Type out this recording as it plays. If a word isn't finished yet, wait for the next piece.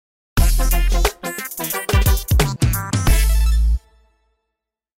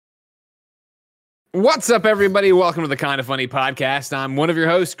What's up, everybody? Welcome to the Kind of Funny podcast. I'm one of your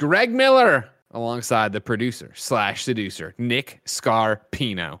hosts, Greg Miller, alongside the producer / seducer, Nick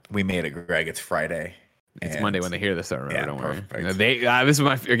Scarpino. We made it, Greg. It's Friday. It's Monday when they hear this, though. Remember, Yeah, don't worry. perfect. This is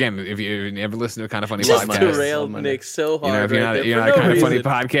my again. If you ever listen to a Kind of Funny Just podcast, derailed Nick so hard. if you're not, you're not a Kind of Funny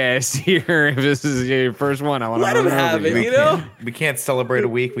podcast here. If this is your first one, I want to let him have it. You know, We can't celebrate a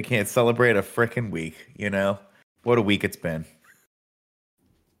week. We can't celebrate a freaking week. You know? What a week it's been.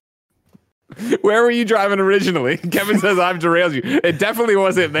 Where were you driving originally? Kevin says I've derailed you. It definitely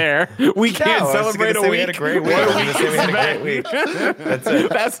wasn't there. We can't celebrate a week. We had a great week. I was gonna say we had a great week. That's it.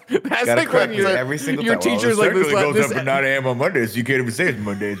 That's Gotta like when correct every single your time. teacher's like this. goes up at 9 a.m. on Mondays. You can't even say it's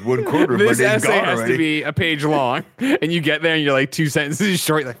Mondays. One quarter. This Monday's essay gone has already. to be a page long, and you get there and you're like 2 sentences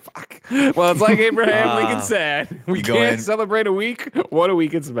short. You're like, fuck. Well, it's like Abraham Lincoln said, we You go can't in- celebrate a week. What a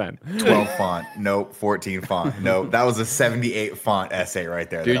week it's been. 12 font. No. 14 font. No. That was a 78 font essay right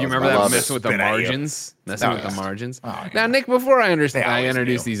there. Dude, you remember that was messing with the spit at you. margins? Messing Oh, with the yeah. margins. Oh, yeah. Now, Nick, before I They always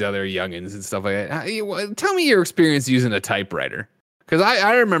introduce do. these other youngins and stuff like that, tell me your experience using a typewriter. Because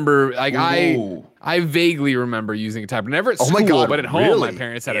I remember, like, Ooh. I vaguely remember using a typewriter. Never at Oh my school, God, but at home, really? my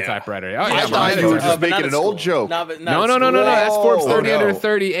parents had a Yeah. typewriter. Oh, I yeah, thought mine you were had a just but making not an at old school. joke. No. That's Forbes 30 no. under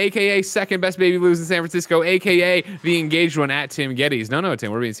 30, aka second best baby blues in San Francisco, aka the engaged one at Tim Geddes. No,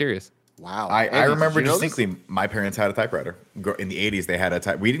 Tim, we're being serious. Wow. I Andy, remember did you know this? distinctly. My parents had a typewriter in the '80s. They had a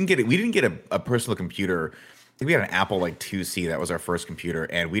type. We didn't get a personal computer. I think we had an Apple like IIc. That was our first computer,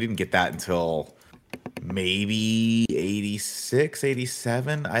 and we didn't get that until maybe 86,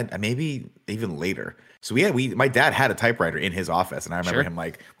 87. Maybe even later. So my dad had a typewriter in his office, and I remember Sure. him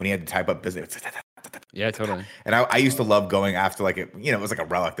like when he had to type up business. Yeah, totally. And I used to love going after it was like a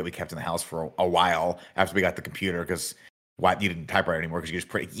relic that we kept in the house for a while after we got the computer because you didn't typewrite anymore because you just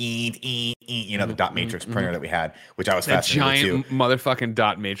print the dot matrix printer that we had, which I was That fascinated giant with too. motherfucking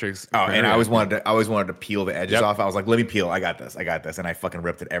dot matrix. Oh, and printer. I always wanted to peel the edges Yep. off. I was like, let me peel. I got this, and I fucking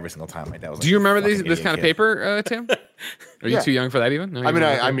ripped it every single time. My dad was like, Do you remember fucking this idiot kind of kid. paper, Tim? Are you Yeah. too young for that even? No, I you mean,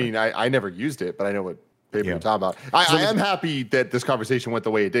 remember paper? I never used it, but I know what paper Yeah. you're talking about. I am happy that this conversation went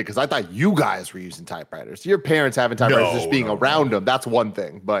the way it did because I thought you guys were using typewriters. Your parents having typewriters, just being around them, that's one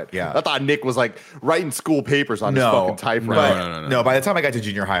thing. But Yeah. I thought Nick was like writing school papers on his fucking typewriter. No. By the time I got to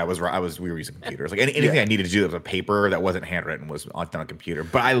junior high, we were using computers. Like anything I needed to do that was a paper that wasn't handwritten was done on a computer.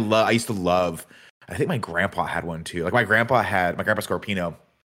 But I used to love. I think my grandpa had one too. Like my grandpa Scarpino.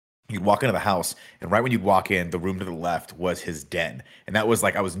 You'd walk into the house, and right when you'd walk in, the room to the left was his den, and that was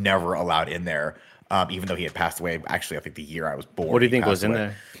like I was never allowed in there, even though he had passed away. Actually, I think the year I was born. What do you he think was passed in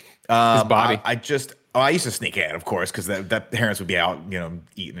away. there? His body. I used to sneak in, of course, because the parents would be out,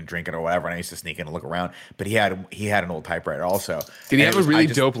 eating and drinking or whatever, and I used to sneak in and look around. But he had an old typewriter also. Did he And have a it was- really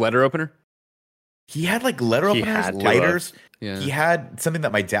dope letter opener? He had like letter He openers, had to lighters. Yeah. He had something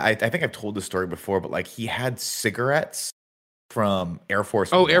that my dad. I think I've told this story before, but like he had cigarettes from Air Force.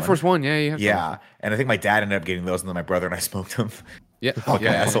 Oh, Air One. Force One. Yeah, you have Yeah, and I think my dad ended up getting those, and then my brother and I smoked them. Yeah. Fucking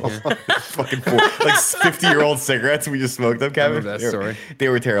yeah, assholes. yeah. Fucking like 50-year-old cigarettes. We just smoked them, Kevin. remember that story. They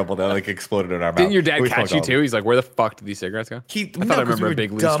were terrible. They like exploded in our mouth. Didn't your dad We catch smoked you all of them. too? He's like, where the fuck did these cigarettes go? I thought I remember a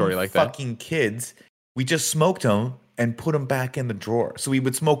big Lou story like that. Fucking kids. We just smoked them and put them back in the drawer. So we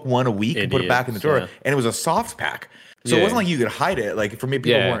would smoke one a week and put it back in the Idiots, drawer, yeah. and it was a soft pack. So Yeah. it wasn't like you could hide it. Like for me,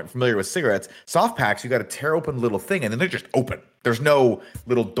 people Yeah. weren't familiar with cigarettes. Soft packs, you got to tear open a little thing, and then they're just open. There's no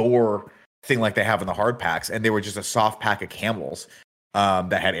little door thing like they have in the hard packs, and they were just a soft pack of Camels.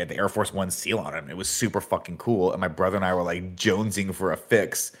 That had the Air Force One seal on them. It was super fucking cool. And my brother and I were like jonesing for a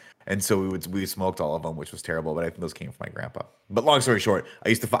fix. And so we smoked all of them, which was terrible. But I think those came from my grandpa. But long story short,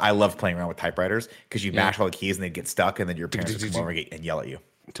 I loved playing around with typewriters because you mash all the keys and they'd get stuck, and then your parents would come over and yell at you.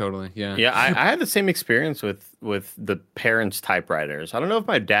 Totally. Yeah. Yeah, I had the same experience with the parents' typewriters. I don't know if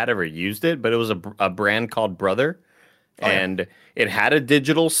my dad ever used it, but it was a brand called Brother, and it had a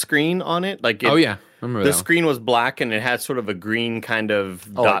digital screen on it. Like, Oh yeah. Remember the that? screen was black and it had sort of a green kind of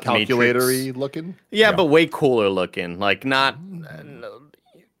Oh, dot calculator-y matrix. looking. Yeah, but way cooler looking. Like not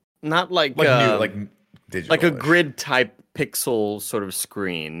like Like uh, new, like digital. like a grid type pixel sort of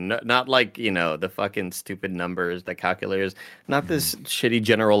screen, not like the fucking stupid numbers, the calculators, not this shitty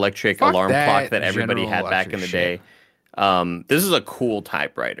General Electric Fuck alarm that clock that everybody General had back in the Electric day. This is a cool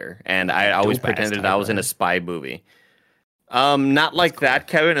typewriter, and I always Dope-ass pretended I was in a spy movie. Not like that,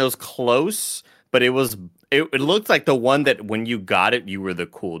 Kevin. It was close, but it looked like the one that when you got it, you were the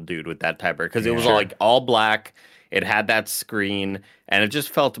cool dude with that typewriter because it was all black. It had that screen, and it just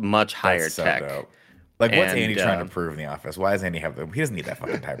felt much higher That's so tech. dope. Like, what's And, Andy trying to prove in the office? Why does Andy have He doesn't need that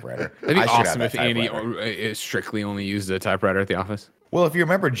fucking typewriter. It'd be I should have awesome that if Andy typewriter. strictly only used a typewriter at the office. Well, if you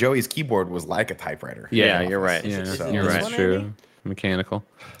remember, Joey's keyboard was like a typewriter. Yeah, you're right. Yeah, So- you're This right. one, True. Andy? Mechanical.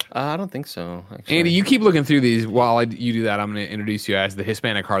 I don't think so. Actually. Andy, you keep looking through these. While you do that, I'm going to introduce you as the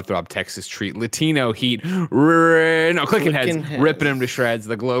Hispanic heartthrob Texas treat, Latino heat, clicking heads, ripping them to shreds,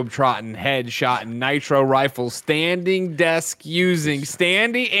 the globe-trotting, head-shotting, nitro rifle, standing desk using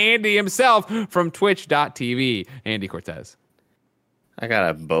Standy Andy himself from Twitch.tv, Andy Cortez. I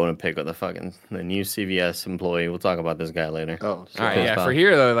got a bone to pick with the new CVS employee. We'll talk about this guy later. Oh, all right, yeah. For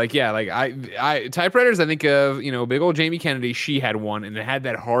here though, I typewriters. I think of big old Jamie Kennedy. She had one, and it had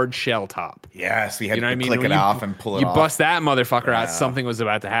that hard shell top. Yes, we had to click it off and pull it off. You bust that motherfucker out. Something was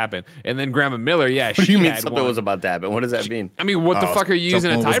about to happen. And then Grandma Miller, what do you mean something was about to happen? What does that mean? I mean, what the fuck are you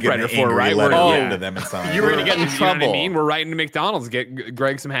using a typewriter for, right? To them you were gonna get in trouble. You know what I mean? We're writing to McDonald's, get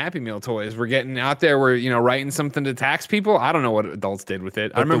Greg some Happy Meal toys. We're getting out there. We're writing something to tax people. I don't know what adults did with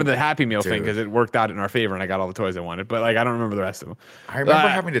it. I remember the Happy Meal thing because it worked out in our favor and I got all the toys I wanted, but I don't remember the rest of them. I remember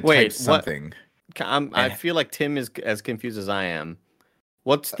having to type something. I feel like Tim is as confused as I am.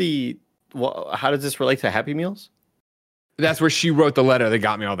 How does this relate to Happy Meals? That's where she wrote the letter that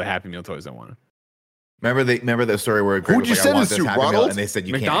got me all the Happy Meal toys I wanted. Remember the story where Greg who'd you send this to, Ronald? And they said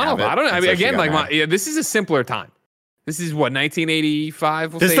you McDonald's. Can't have it. I don't know. I mean, again, this is a simpler time. This is what,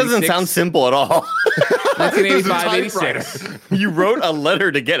 1985? This doesn't sound simple at all. 1985, 86. You wrote a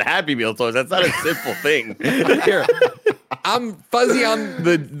letter to get Happy Meal toys. That's not a simple thing. Here, I'm fuzzy on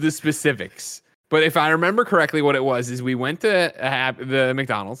the specifics, but if I remember correctly, what it was is we went to the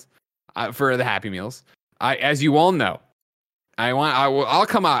McDonald's for the Happy Meals. As you all know, I'll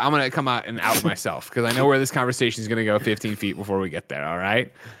come out. I'm gonna come out and out myself because I know where this conversation is gonna go 15 feet before we get there. All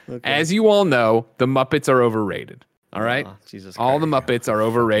right. Okay. As you all know, the Muppets are overrated. All right. Oh, Jesus all the Muppets are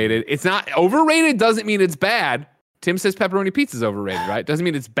overrated. It's not overrated. Doesn't mean it's bad. Tim says pepperoni pizza is overrated, right? Doesn't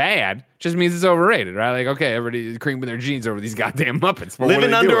mean it's bad. Just means it's overrated, right? Like, okay, everybody's creaming their jeans over these goddamn Muppets.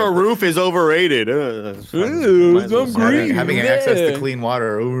 Living under a roof is overrated. Having access to clean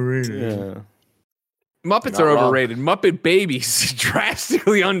water overrated. Yeah. Muppets are overrated. Muppet Babies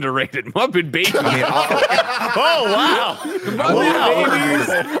drastically underrated. Muppet Babies. Oh wow! Muppet Babies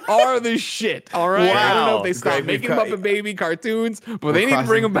are the shit. All right. Wow. I don't know if they stopped making Muppet Baby cartoons, but they need to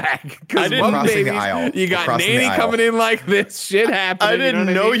bring them back. Because Muppet Babies, you got Nanny coming in like this. Shit happening. I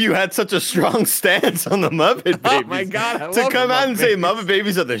didn't know you had such a strong stance on the Muppet Babies. Oh my god! To come out and say Muppet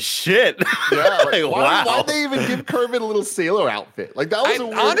Babies are the shit. Yeah. Like, wow. Why'd they even give Kermit a little sailor outfit? Like that was a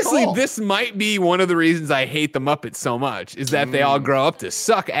weird honestly, call. this might be one of the reasons I hate the Muppets so much is that they all grow up to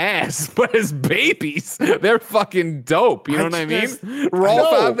suck ass, but as babies, they're fucking dope. You know what I mean?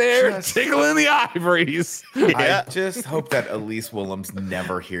 Rolf out there tickling the ivories. Yeah. I just hope that Elise Willems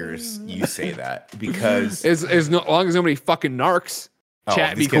never hears you say that because as long as nobody fucking narcs,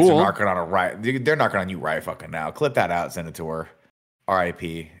 chat be these kids cool. are narking on a right. They're narking on you right fucking now. Clip that out, send it to her.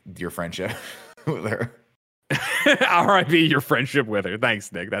 R.I.P. your friendship with her. R.I.P. your friendship with her.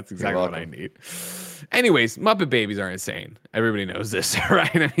 Thanks, Nick. That's exactly what I need. Anyways, Muppet Babies are insane. Everybody knows this,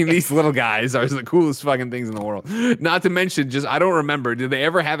 right? I mean, these little guys are the coolest fucking things in the world. Not to mention, I don't remember, did they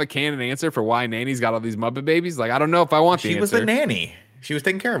ever have a canon answer for why Nanny's got all these Muppet Babies? Like, I don't know if I want the answer. She was the nanny. She was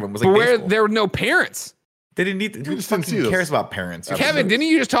taking care of them. But where there were no parents. They didn't need. Who fucking cares about parents? Kevin, didn't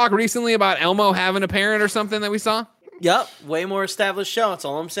you just talk recently about Elmo having a parent or something that we saw? Yep, way more established show. That's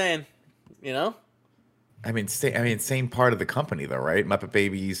all I'm saying. You know. I mean, same part of the company though, right? Muppet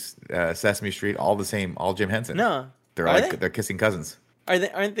Babies, Sesame Street, all the same, all Jim Henson. No, they're kissing cousins.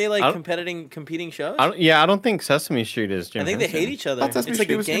 Aren't they like competing shows? I don't think Sesame Street is Jim I think Henson. they hate each other. It's like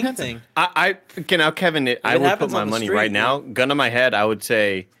a gang thing. Now, Kevin, I would put my money right now. Gun to my head, I would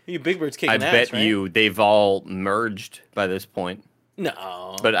say. You Big Bird's kicking ass, bet right? you they've all merged by this point.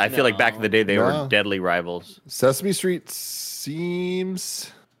 No, but I feel like back in the day they were deadly rivals. Sesame Street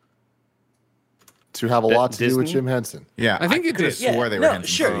seems to have a lot to do with Jim Henson. Yeah, I think it did. Swore they were Henson.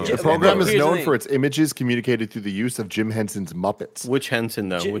 Sure. The program is known for its images communicated through the use of Jim Henson's Muppets. Which Henson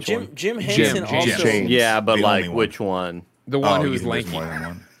though? Which one? Jim Henson also. Yeah, but like which one? The one who was lanky.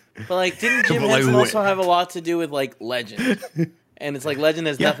 But like, didn't Jim Henson also have a lot to do with like Legend? And it's like Legend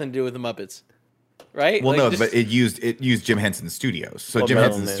has nothing to do with the Muppets, right? Well, no, but it used Jim Henson Studios. So Jim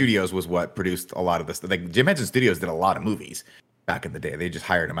Henson Studios was what produced a lot of this. Like Jim Henson Studios did a lot of movies back in the day. They just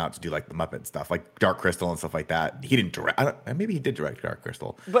hired him out to do like the Muppet stuff, like Dark Crystal and stuff like that. He didn't direct. Maybe he did direct Dark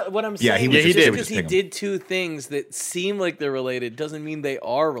Crystal. But what I'm saying, he did because he did two things that seem like they're related doesn't mean they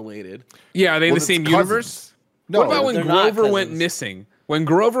are related. Yeah, are they in the same universe? No. What about when Grover went missing? When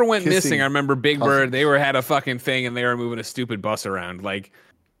Grover went missing, I remember Big Bird. They had a fucking thing, and they were moving a stupid bus around. Like,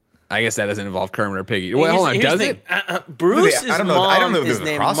 I guess that doesn't involve Kermit or Piggy. Well, hold on, does it? Bruce's mom is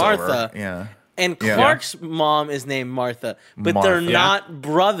named Martha. Yeah. And Clark's mom is named Martha, but they're not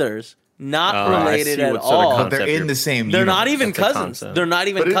brothers. Not I related see at what sort of all. But they're in the same. They're not universe. even That's a cousins. concept. They're not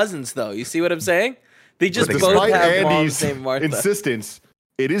even But cousins, though. You see what I'm saying? They just But both Despite have moms Andy's named Martha. insistence,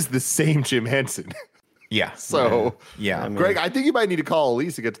 it is the same Jim Henson. Yeah. So, Yeah. Greg, I think you might need to call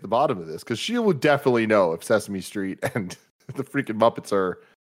Elise to get to the bottom of this because she will definitely know if Sesame Street and the freaking Muppets are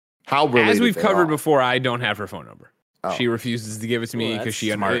how related. As we've they covered are. before, I don't have her phone number. Oh. She refuses to give it to me Ooh, because that's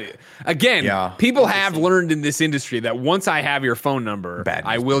she smart. Again, Yeah. people have learned in this industry that once I have your phone number, Bad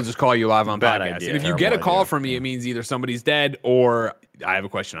I news, will just call you live on Bad podcast. idea. And if you Terrible get a call idea. from me, it means either somebody's dead or I have a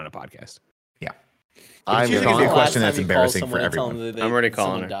question on a podcast. Yeah. I'm It's usually calling. gonna be a Last question time that's you call embarrassing for someone and tell everyone. them that I'm already someone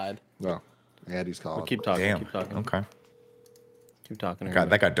calling her. died. No, Andy's calling. Keep talking. Damn. Keep talking. Okay. Keep talking. God,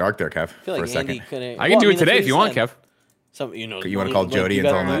 that got dark there, Kev. I feel for like a Andy second. couldn't. I can do it today if you want, Kev. Some, You wanna call Jody and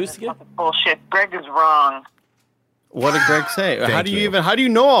got tell him that? news to give? Bullshit. Greg is wrong. What did Greg say? How Thank do you you. even? How do you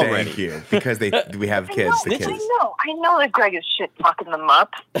know already? Thank you. Because we have kids. The kids. I know that Greg is shit talking them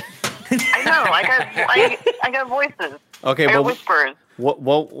up. I know. I got voices. Okay, I got well,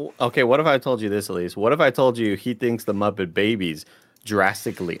 whispers. okay. What if I told you this, Elise? What if I told you he thinks the Muppet Babies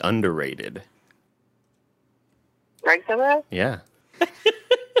drastically underrated? Greg said that? Yeah,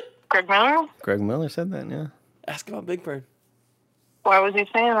 Greg Miller? Greg Miller said that. Yeah. Ask about Big Bird. Why was he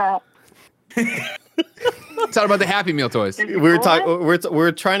saying that? It's all about the Happy Meal toys. We were talking.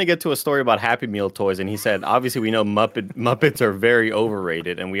 We're trying to get to a story about Happy Meal toys, and he said, obviously, we know Muppets are very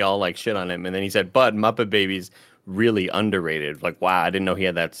overrated, and we all like shit on him. And then he said, but Muppet Babies really underrated. Like, wow, I didn't know he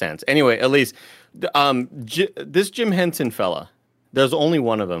had that sense. Anyway, Elise, this Jim Henson fella, there's only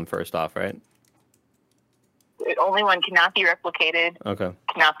one of them. First off, right? The only one cannot be replicated, Okay,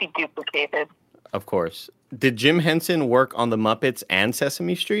 cannot be duplicated. of course. Did Jim Henson work on the Muppets and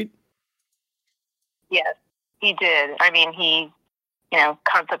Sesame Street? Yes, he did. I mean, he,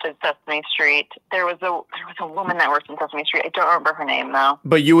 concepted Sesame Street. There was a woman that worked in Sesame Street. I don't remember her name though.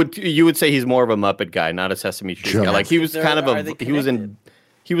 But you would say he's more of a Muppet guy, not a Sesame Street guy. Sure. Like he was They're- kind of are they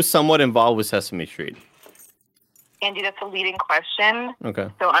he was somewhat involved with Sesame Street. Andy, that's a leading question. Okay.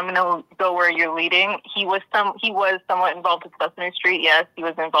 So I'm going to go where you're leading. He was somewhat involved with Sesame Street. Yes, he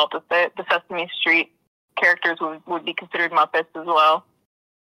was involved with it. The Sesame Street characters would be considered Muppets as well.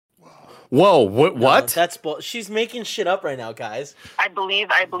 Whoa! What? No, What? that's she's making shit up right now, guys. I believe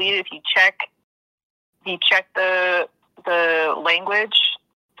if you check the language,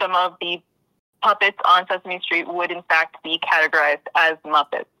 some of the puppets on Sesame Street would in fact be categorized as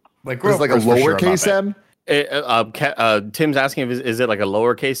Muppets. Like, There's like a for sure lowercase Muppet. M. Tim's asking is it like a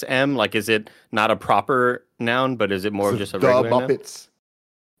lowercase m? Like, is it not a proper noun, but is it more of just a the regular noun? Muppets.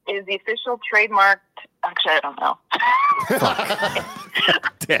 Is the official trademarked? Actually, I don't know.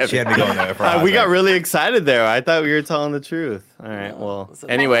 Damn She had me going there for we got Oscar. really excited there. I thought we were telling the truth. All right. Well, So-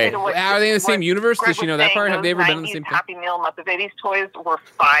 anyway, Are they in the same universe? Greg Does she was know that saying part? Have they those ever been on the 90s same thing? Happy Meal Muppet Babies toys were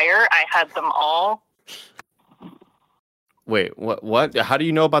fire. I had them all. wait. What? How do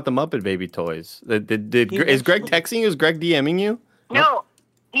you know about the Muppet Baby toys? Is Greg texting you? Is Greg DMing you? No,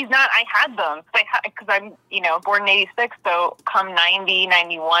 he's not. I had them because I'm, born in '86. So come 90,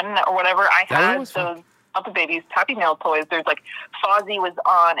 91 or whatever, I That had was those fun. Muppet Babies Happy Meal toys. There's like Fozzie was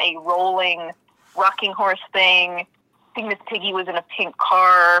on a rolling rocking horse thing. I think Miss Piggy was in a pink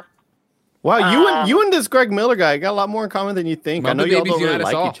car. Wow, you and this Greg Miller guy got a lot more in common than you think. I Muppet know you all Babies don't really unite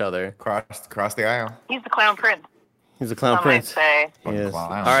us like all. each other. Cross the aisle. He's the clown prince. He's a clown Some prince. might say. He is.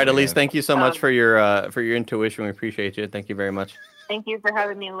 Clown, All right, Elise, yeah. thank you so much for your intuition. We appreciate you. Thank you very much. Thank you for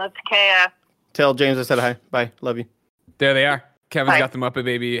having me. Love to Kea. Tell James I said hi. Bye. Love you. There they are. Kevin's Hi. got the Muppet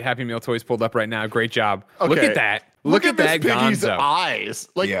Baby Happy Meal toys pulled up right now. Great job. Look Okay. at that. Look at Miss that Piggy's Gonzo. eyes.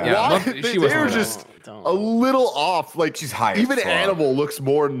 Like, Yeah. why? Yeah, she They was were normal. just Don't. a little off. Like, She's high as Even fuck. Animal looks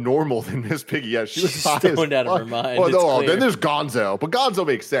more normal than Miss Piggy. Yeah, she was She's high as stoned out of fuck. her mind, Well, it's no, clear. then there's Gonzo, but Gonzo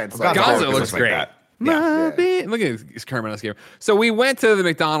makes sense. Like, Gonzo Gonzo looks looks like great. that. Muppet. Look at his Kermit on this game. So we went to the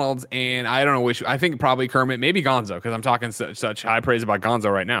McDonald's, and I don't know which. I think probably Kermit, maybe Gonzo, because I'm talking such high praise about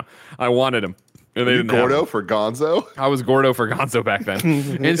Gonzo right now. I wanted him. And they you didn't have Gordo him. for Gonzo? I was Gordo for Gonzo back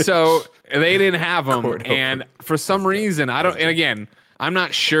then. And so they didn't have him. Gordo And for some reason, I don't, and again, I'm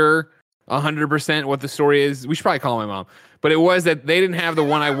not sure 100% what the story is. We should probably call my mom. But it was that they didn't have the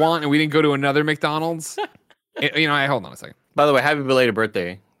one I want, and we didn't go to another McDonald's. Hold on a second. By the way, happy belated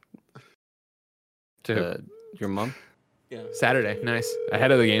birthday To to your mom Yeah. Saturday. Nice.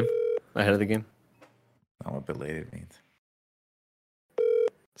 Ahead of the game. ahead of the game. I don't know what belated means.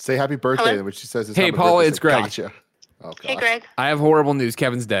 Say happy birthday Hello? then when she says it's Hey, happy Paula, birthday, it's say, Greg. Gotcha. Oh, Hey, gosh. Greg. I have horrible news.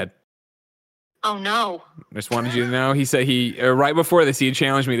 Kevin's dead. Oh, no. Just wanted you to know. He said right before this, he had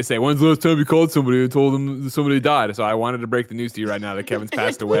challenged me to say, when's the last time you called somebody and told them somebody died? So I wanted to break the news to you right now that Kevin's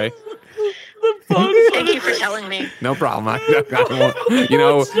passed away. Thank you for telling me. No problem. You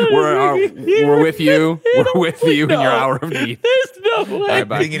know, we're with you. We're with you in your hour of need. There's no way. All right,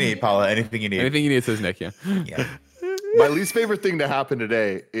 bye. Anything you need, Paula. Anything you need. Anything you need, says Nick. Yeah. Yeah. My least favorite thing to happen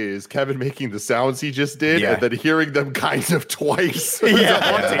today is Kevin making the sounds he just did Yeah. and then hearing them kind of twice. There's a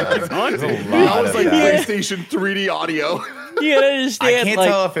That lot was of like that. PlayStation 3D audio. You gotta understand. I can't like,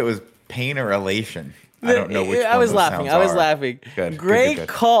 tell if it was pain or elation. I don't know which I one was those laughing. sounds I was are. laughing. Good, Greg good.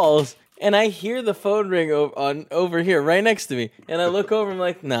 calls, and I hear the phone ring over here, right next to me. And I look over, I'm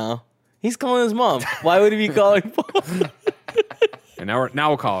like, no, he's calling his mom. Why would he be calling Paul? And now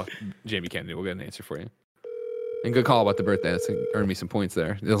we'll call Jamie Kennedy. We'll get an answer for you. And good call about the birthday. That's earned me some points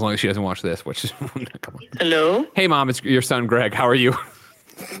there. As long as she doesn't watch this, which is come on. Hello. Hey, Mom, it's your son Greg. How are you?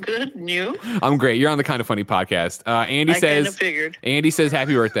 Good. And you? I'm great. You're on the Kind of Funny podcast. Andy I kind of says. figured. Andy says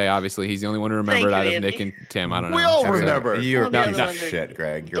happy birthday. Obviously, he's the only one who remembered Thank out you, of Nick Andy. and Tim. I don't know. We all So- remember. You're a Well, piece the of other shit,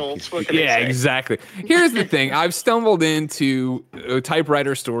 Greg. You're a adults, piece what of can I Yeah, say? exactly. Here's the thing. I've stumbled into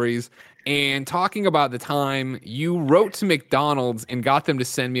typewriter stories and talking about the time you wrote to McDonald's and got them to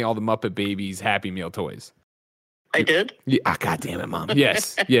send me all the Muppet Babies Happy Meal toys. I did? Yeah, God damn it, Mom.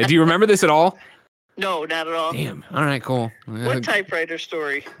 Yes. Yeah. Do you remember this at all? No, not at all. Damn. All right, cool. What typewriter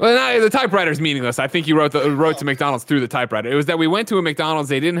story? Well, the typewriter's meaningless. I think you wrote to McDonald's through the typewriter. It was that we went to a McDonald's,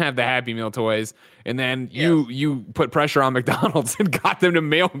 they didn't have the Happy Meal toys, and then you put pressure on McDonald's and got them to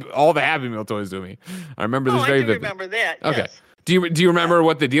mail all the Happy Meal toys to me. I remember this I very do vividly. remember that. Okay. Yes. Do you remember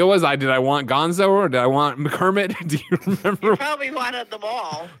what the deal was? Did I want Gonzo or did I want McCormick? Do you remember? Probably wanted them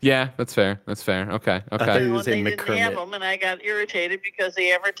all. Yeah, that's fair. That's fair. Okay. thought Okay. you Well, were saying they didn't McCormick. have them, and I got irritated because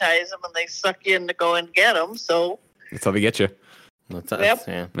they advertise them and they suck you in to go and get them. So, That's how they get you. That's Yep.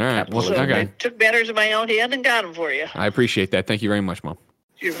 yeah. All right. Well, so okay. I took matters in my own hand and got them for you. I appreciate that. Thank you very much, Mom.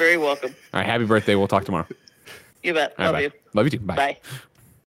 You're very welcome. All right. Happy birthday. We'll talk tomorrow. You bet. All right, Love bye. you. Love you too. Bye.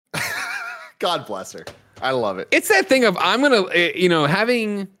 Bye. God bless her. I love it. It's that thing of I'm gonna,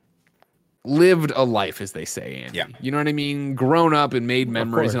 having lived a life, as they say, Andy. Yeah. You know what I mean? Grown up and made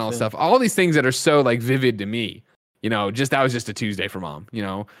memories and all this stuff. All these things that are so like vivid to me. That was just a Tuesday for Mom.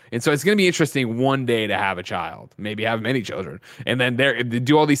 And so it's gonna be interesting one day to have a child, maybe have many children, and then they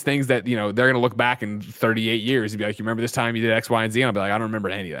do all these things that they're gonna look back in 38 years and be like, you remember this time you did X, Y, and Z? And I'll be like, I don't remember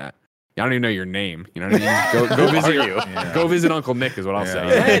any of that. I don't even know your name. You know what I mean? Go visit Go visit Uncle Nick is what I'll say.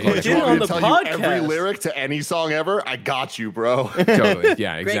 Yeah, Do did you it want on me the to tell you every podcast. lyric to any song ever? I got you, bro. Totally.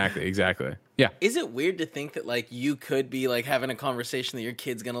 Yeah, exactly. Yeah. Is it weird to think that like you could be like having a conversation that your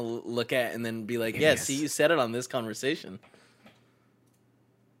kid's gonna look at and then be like, yeah, see, you said it on this conversation.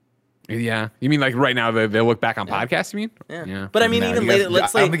 Yeah. You mean like right now they look back on podcasts, you mean? Yeah. But I mean, No, even you later, guys-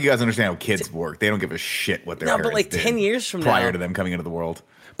 let's I don't like, think you guys understand how kids work. They don't give a shit what their No, but, parents like, did 10 years from prior now- to them coming into the world.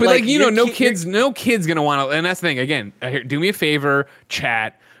 But Like, like, your no kid- kid's gonna want to, and that's the thing. Again, here, do me a favor,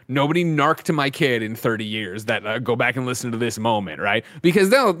 chat. Nobody narc to my kid in 30 years that go back and listen to this moment, right? Because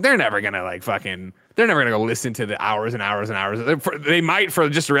they're never gonna they're never gonna go listen to the hours and hours and hours. They might for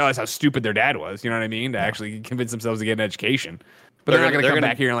just to realize how stupid their dad was. You know what I mean? To actually convince themselves to get an education. But they're not gonna come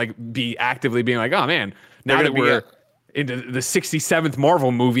back here and like be actively being like, oh man, now They're that gonna be we're into the 67th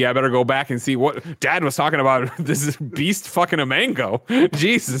Marvel movie, I better go back and see what Dad was talking about. This is Beast fucking a mango.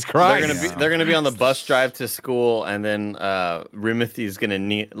 Jesus Christ. They're gonna be on the bus drive to school, and then Rimothy's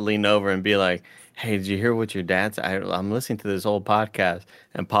gonna lean over and be like, "Hey, did you hear what your dad said? I'm listening to this old podcast."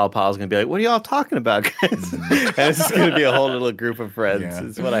 And Paul's gonna be like, "What are y'all talking about, guys?" And it's just gonna be a whole little group of friends. Yeah.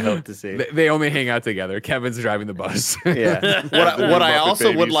 It's what I hope to see. They only hang out together. Kevin's driving the bus. Yeah. What I Muppet also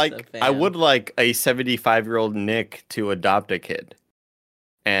would babies. like, I would like a 75-year-old Nick to adopt a kid,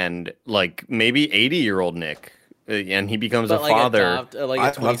 and like maybe 80-year-old Nick, and he becomes but a like father. adopt like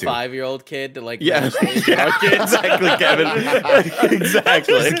I'd a love to. 25-year-old kid to like Yeah, yeah, exactly, Kevin.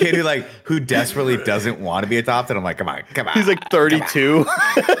 Exactly. There's a kid who desperately doesn't want to be adopted. I'm like, come on. He's like 32.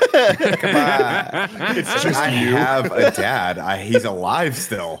 Come on. It's just I you. have a dad. He's alive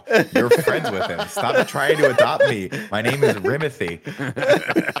still. You're friends with him. Stop trying to adopt me. My name is Rimothy.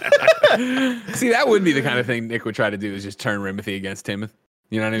 See, that would be the kind of thing Nick would try to do, is just turn Rimothy against him.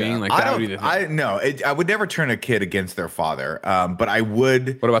 You know what I mean? Like that would be the thing. I would never turn a kid against their father. But I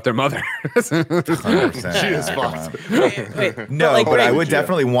would. What about their mother? 100%. She is Yeah, come fucked. on. Wait, No, like, but I Greg, would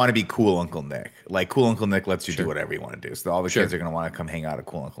definitely want to be cool Uncle Nick. Like cool Uncle Nick lets you do whatever you want to do. So all the Sure. kids are gonna want to come hang out at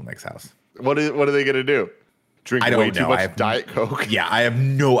cool Uncle Nick's house. What are they gonna do? Drink I don't way know. too I much have- Diet Coke? Yeah, I have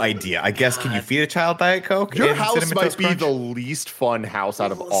no idea. I guess can you feed a child Diet Coke? Your in house Cinnamon might Toast be Crunch? the least fun house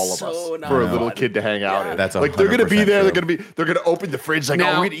out of It was all of so us not for a fun. little kid to hang out in. That's like they're gonna be 100% there. true. They're gonna open the fridge like,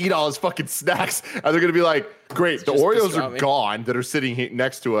 Now- oh, we're gonna eat all his fucking snacks, and they're gonna be like, Great. The Just Oreos are pastrami. gone that are sitting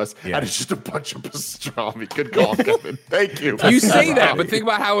next to us, Yeah. and it's just a bunch of pastrami. Good call, Kevin. Thank you. You say that, but think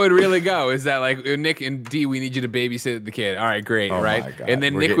about how it would really go. Is that like Nick and D, we need you to babysit the kid. All right, great, Oh right? my God, And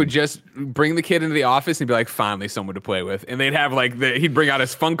then we're Nick would getting- just bring the kid into the office and be like, finally someone to play with. And they'd have like he'd bring out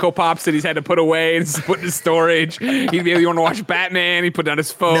his Funko Pops that he's had to put away and just put in his storage. He'd be able, you want to watch Batman? He'd put down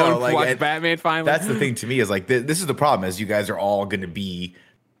his phone, No, like, watch and Batman finally. That's the thing to me is like this is the problem is you guys are all going to be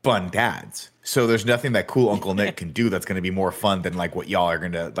fun dads. So there's nothing that cool Uncle Nick can do that's going to be more fun than like what y'all are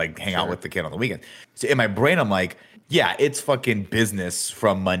going to like hang out with the kid on the weekend. So in my brain, I'm like, yeah, it's fucking business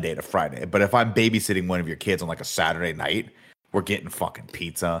from Monday to Friday. But if I'm babysitting one of your kids on like a Saturday night, we're getting fucking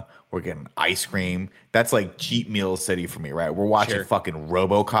pizza. We're getting ice cream. That's like cheap meal city for me, right? We're watching Sure. fucking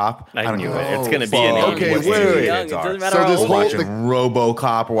RoboCop. I don't knew give it. a It's gonna be an fuck Okay, what wait, age wait. your Young, kids it are. doesn't matter So how this old We're whole you watching are.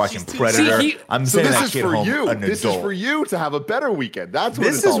 RoboCop. We're watching See, Predator. he- I'm So sending this that is kid for home you. an This is adult. for you to have a better weekend. That's what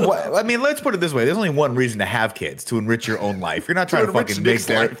This it's is all what about. I mean. Let's put it this way: there's only one reason to have kids, to enrich your own life. You're not trying to enrich fucking make Nick's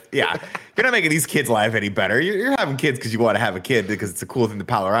their life. yeah. You're not making these kids' life any better. You're having kids because you want to have a kid because it's a cool thing to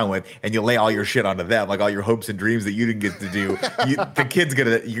pal around with, and you lay all your shit onto them, like all your hopes and dreams that you didn't get to do. The kid's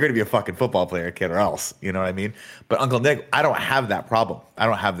you're gonna be a fucking football player, kid, or else. You know what I mean? But Uncle Nick, I don't have that problem. I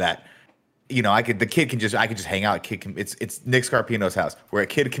don't have that. You know, I could just hang out. It's Nick Scarpino's house where a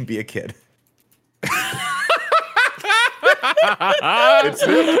kid can be a kid. It's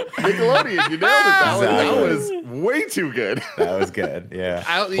Nickelodeon. You nailed it. That was way too good. That was good. Yeah,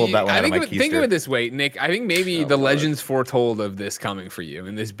 I pulled that one out of think, my think of keister. it this way, Nick. I think maybe the legends foretold of this coming for you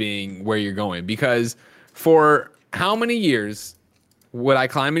and this being where you're going. Because for how many years would I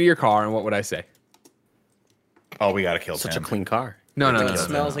climb into your car and what would I say? Oh, we gotta kill Such Tim. a clean car. No, It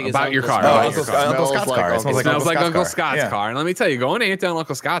smells like his about your uncle's car. Oh, about Uncle, your car. Uncle Smells Scott's like car. It Uncle smells like Smells Uncle like Scott's Uncle car. Scott's Yeah. car. And let me tell you, going to Aunt and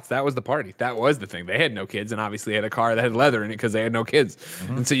Uncle Scott's, that was the party. That was the thing. They had no kids and obviously had a car that had leather in it because they had no kids.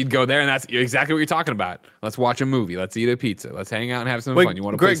 And so you'd go there and that's exactly what you're talking about. Let's watch a movie. Let's eat a pizza. Let's hang out and have some Wait, fun. You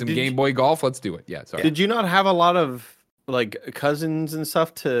want to play Greg, some did Game you- Boy golf? Let's do it. Yeah, sorry. Did you not have a lot of like cousins and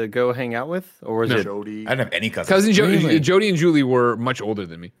stuff to go hang out with, or was it Jody. I didn't have any cousins. Cousin Really? Jody and Julie were much older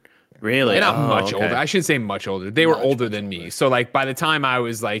than me. really They're not Oh, much okay. older. I shouldn't say much older. They were older than me. So like by the time I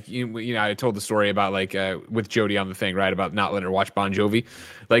was like, you know, I told the story about like with Jody on the thing, right? About not letting her watch Bon Jovi.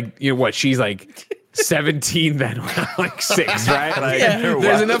 Like, you know what? She's like 17 then, when I'm like 6, right? Like,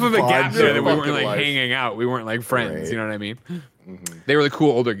 there's enough of a gap there that we weren't like hanging out. We weren't like friends. Right. You know what I mean? They were the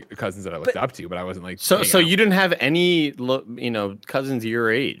cool older cousins that I looked up to, but I wasn't like. So hanging out. you didn't have any cousins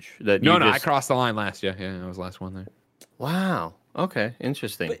your age that No, you no, I just... crossed the line last year. Yeah, I was the last one there. Wow. Okay.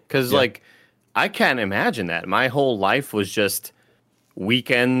 Interesting. Because like, I can't imagine that. My whole life was just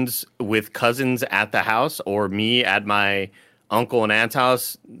weekends with cousins at the house, or me at my uncle and aunt's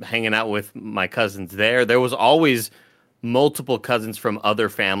house, hanging out with my cousins there. There was always multiple cousins from other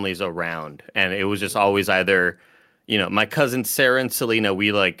families around, and it was just always either, my cousins Sarah and Selena.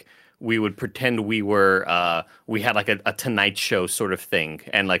 We would pretend we were we had like a Tonight Show sort of thing,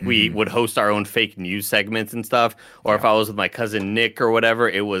 and like we would host our own fake news segments and stuff. Or if I was with my cousin Nick or whatever,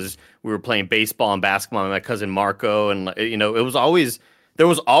 it was we were playing baseball and basketball with my cousin Marco, and it was always there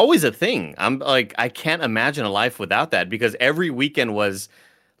was always a thing. I'm like, I can't imagine a life without that, because every weekend was,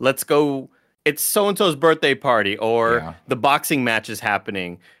 let's go. It's so and so's birthday party, or the boxing match is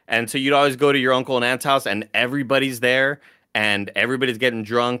happening, and so you'd always go to your uncle and aunt's house, and everybody's there. And everybody's getting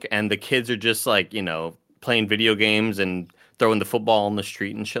drunk, and the kids are just like, playing video games and throwing the football on the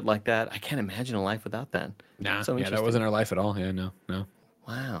street and shit like that. I can't imagine a life without that. Nah, So yeah, that interesting. wasn't our life at all. Yeah, no.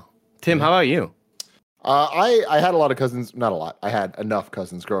 Wow. Tim, how about you? I had a lot of cousins, not a lot. I had enough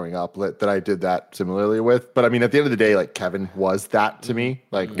cousins growing up that I did that similarly with. But I mean, at the end of the day, like Kevin was that to me.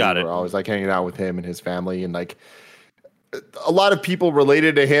 Like, Got we it. were always like hanging out with him and his family, and like a lot of people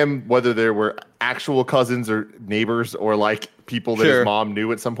related to him, whether they were actual cousins or neighbors or like people that Sure. his mom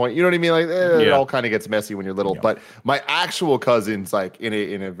knew at some point. You know what I mean? Like it Yeah. all kind of gets messy when you're little. But my actual cousins, like in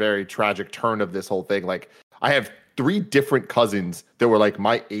a very tragic turn of this whole thing, like I have 3 different cousins that were like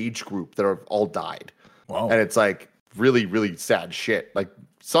my age group that have all died. Wow. And it's like really, really sad shit. Like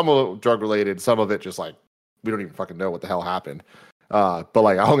some of it drug related, some of it just like we don't even fucking know what the hell happened. But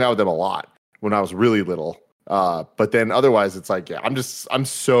like I hung out with them a lot when I was really little. But then otherwise it's like, yeah, I'm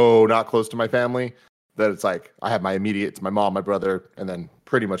so not close to my family that it's like I have my immediate, it's my mom, my brother, and then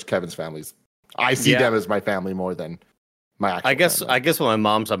pretty much Kevin's families. I see Yeah. them as my family more than my actual I guess family.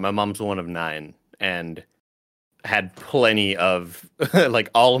 what my mom's one of 9 and had plenty of like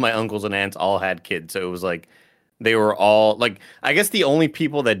all of my uncles and aunts all had kids. So it was like they were all like, I guess the only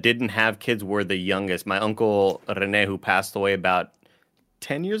people that didn't have kids were the youngest. My uncle Rene, who passed away about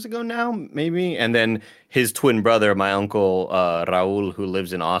 10 years ago now, maybe. And then his twin brother, my uncle Raul, who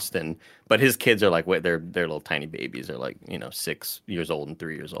lives in Austin, but his kids are like, wait, they're little tiny babies. They're like, 6 years old and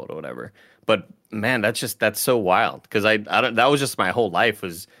 3 years old or whatever. But man, that's so wild because I don't, that was just my whole life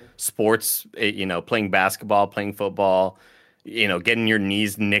was sports, playing basketball, playing football, getting your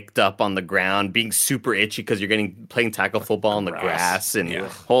knees nicked up on the ground, being super itchy because you're playing tackle football on the grass, and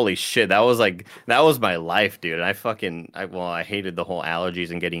holy shit, that was my life, dude. And I hated the whole allergies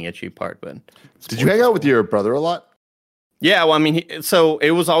and getting itchy part. But did you hang out with your brother a lot? Yeah, well, I mean, so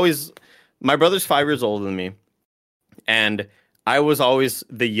it was always my brother's 5 years older than me, and I was always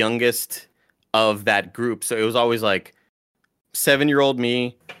the youngest of that group. So it was always like 7-year-old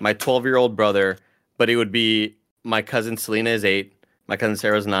me, my 12-year-old brother, but it would be my cousin Selena is 8, my cousin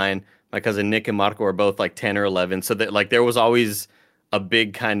Sarah's 9, my cousin Nick and Marco are both like 10 or 11. So that like there was always a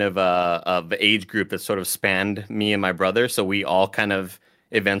big kind of age group that sort of spanned me and my brother. So we all kind of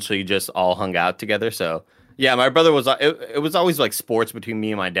eventually just all hung out together. So yeah, my brother was it was always like sports between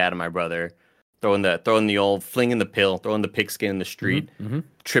me and my dad and my brother. Throwing the old flinging the pill, throwing the pigskin in the street,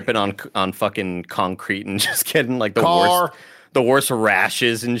 tripping on fucking concrete and just getting like the worst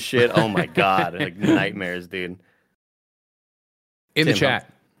rashes and shit. Oh my god, like nightmares, dude. In the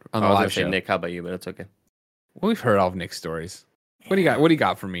chat on the live show. Nick, how about you? But it's okay. Well, we've heard all of Nick's stories. What do you got? What do you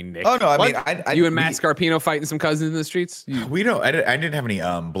got for me, Nick? Oh no, I mean, you and Matt Scarpino fighting some cousins in the streets. We don't. I didn't have any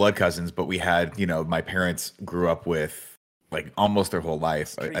blood cousins, but we had. My parents grew up with like almost their whole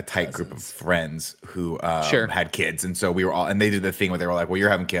life a tight group of friends who had kids, and so we were all. And they did the thing where they were like, "Well, you're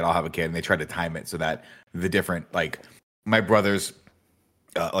having a kid, I'll have a kid," and they tried to time it so that the different like my brother's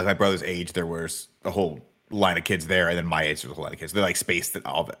age, there was a whole line of kids there, and then my age there was a whole line of kids. They like spaced it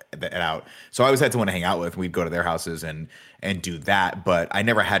all that out. So I always had someone to hang out with. We'd go to their houses and do that. But I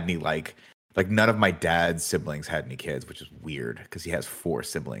never had any like none of my dad's siblings had any kids, which is weird because he has 4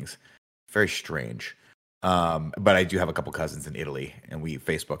 siblings. Very strange. But I do have a couple cousins in Italy, and we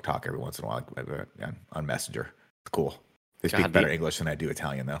Facebook talk every once in a while on Messenger. It's cool. They speak better English than I do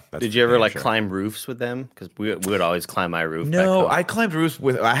Italian, though. Did you ever climb roofs with them? Because we would always climb my roof. No, I climbed roofs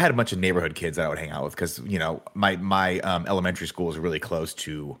I had a bunch of neighborhood kids that I would hang out with because my elementary school is really close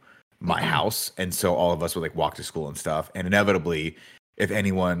to my house, and so all of us would like walk to school and stuff. And inevitably, if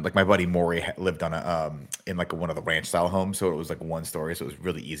anyone like my buddy Maury lived on in like one of the ranch style homes, so it was like 1 story, so it was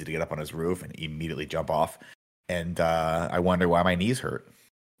really easy to get up on his roof and immediately jump off. And I wonder why my knees hurt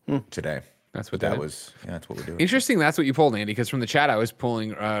today. That's what that's what we're doing. Interesting. That's what you pulled, Andy, because from the chat, I was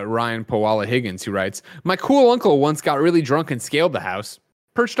pulling Ryan Powala Higgins, who writes, "My cool uncle once got really drunk and scaled the house,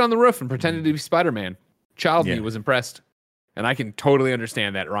 perched on the roof and pretended to be Spider-Man. Child me was impressed." And I can totally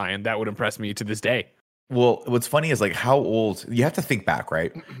understand that, Ryan. That would impress me to this day. Well, what's funny is like how old you have to think back,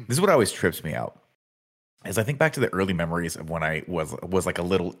 right? This is what always trips me out. As I think back to the early memories of when I was like a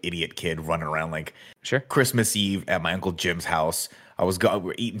little idiot kid running around like Christmas Eve at my Uncle Jim's house.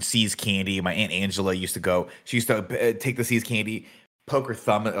 We're eating See's candy. My Aunt Angela used to go. She used to take the See's candy, poke her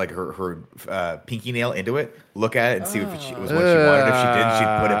thumb, like her pinky nail into it, look at it, and see if it was what she wanted. If she didn't,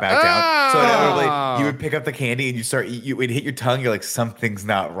 she'd put it back down. So inevitably, you would pick up the candy and you would hit your tongue. You're like, something's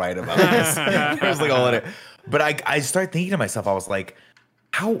not right about this. It was like all in it. But I started thinking to myself, I was like,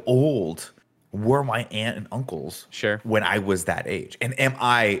 how old were my aunt and uncles when I was that age? And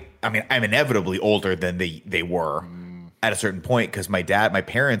I'm inevitably older than they were at a certain point because my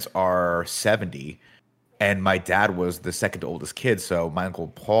parents are 70 and my dad was the second oldest kid. So my Uncle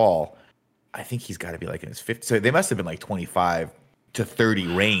Paul, I think he's got to be like in his 50s. So they must have been like 25 to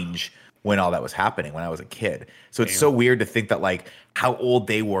 30 range when all that was happening when I was a kid. So it's so weird to think that like how old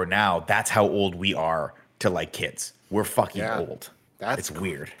they were now, that's how old we are to like kids. We're fucking old. It's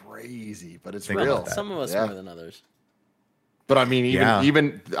weird. Crazy, but it's Think real. Some of us more than others. But I mean,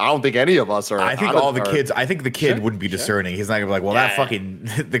 even I don't think any of us are. I think all the kids. I think the kid wouldn't be discerning. He's not gonna be like, well, that fucking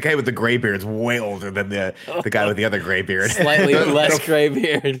the guy with the gray beard is way older than the guy with the other gray beard. Slightly less gray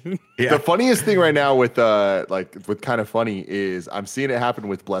beard. The funniest thing right now with kind of funny is I'm seeing it happen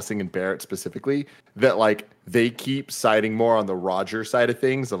with Blessing and Barrett specifically. That like they keep siding more on the Roger side of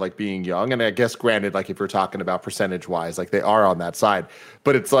things of like being young, and I guess granted, like if we're talking about percentage wise, like they are on that side,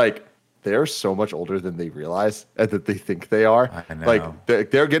 but it's like. They're so much older than they realize and that they think they are. I know. Like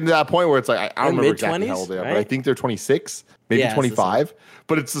they're getting to that point where it's like I don't remember exactly how old they are, right? but I think they're 26, maybe 25.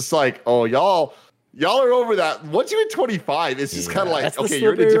 But it's just like, oh, y'all are over that. Once you hit 25, it's just kind of like, okay,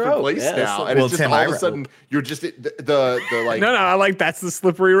 you're in a different place now, and it's just all of a sudden you're just the like. No, I like that's the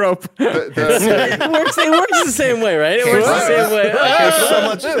slippery rope. It works the same way, right? It works the same way.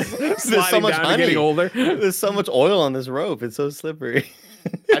 There's so much honey. Getting older. There's so much oil on this rope. It's so slippery.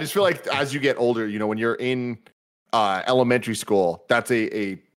 I just feel like as you get older, when you're in elementary school, that's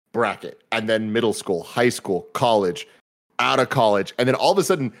a bracket, and then middle school, high school, college, out of college, and then all of a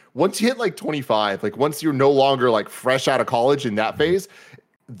sudden, once you hit like 25, like once you're no longer like fresh out of college in that phase,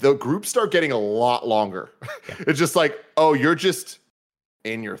 the groups start getting a lot longer. It's just like, oh, you're just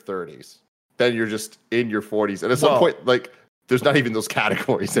in your 30s, then you're just in your 40s, and at some point, like, there's not even those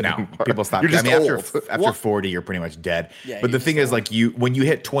categories anymore. No, people stop. You're just after 40, you're pretty much dead. Yeah, but the you're thing is, like, when you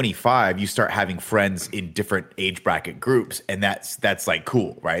hit 25, you start having friends in different age bracket groups, and that's like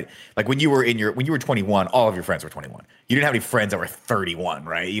cool, right? Like when you were 21, all of your friends were 21. You didn't have any friends that were 31,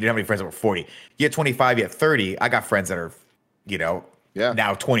 right? You didn't have any friends that were 40. You hit 25, you hit 30. I got friends that are,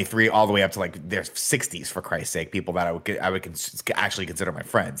 now 23, all the way up to like their 60s, for Christ's sake. People that I would actually consider my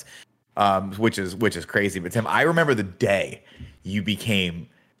friends. Which is crazy. But Tim, I remember the day you became,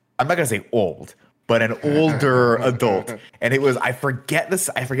 I'm not gonna say old, but an older adult. And it was, I forget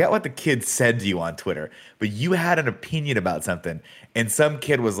what the kid said to you on Twitter, but you had an opinion about something. And some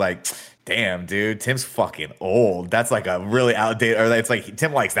kid was like, damn, dude, Tim's fucking old. That's like a really outdated, or it's like,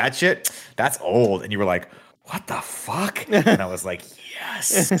 Tim likes that shit. That's old. And you were like, what the fuck? And I was like,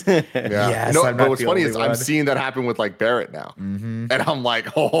 yes. Yes. But what's funny is I'm seeing that happen with like Barrett now. Mm-hmm. And I'm like,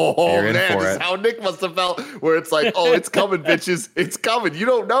 oh man, this is how Nick must have felt, where it's like, oh, it's coming, bitches. It's coming. You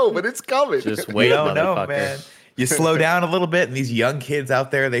don't know, but it's coming. Just wait, you don't know, motherfucker. man. You slow down a little bit, and these young kids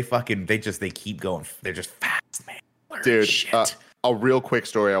out there, they keep going. They're just fast, man. Dude, shit. a real quick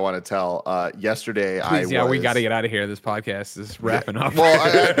story I want to tell. Yesterday, we got to get out of here. This podcast is wrapping up. Well,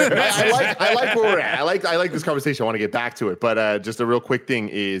 I like where we're at. I like this conversation. I want to get back to it, but just a real quick thing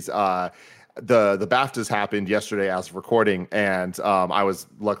is the BAFTAs happened yesterday as of recording, and I was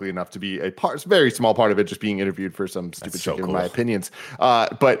lucky enough to be very small part of it, just being interviewed for some stupid shit, in my opinions.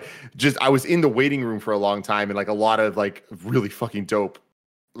 But just I was in the waiting room for a long time, and like a lot of like really fucking dope,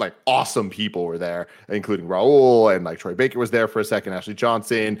 like awesome people were there, including Raul, and like Troy Baker was there for a second, Ashley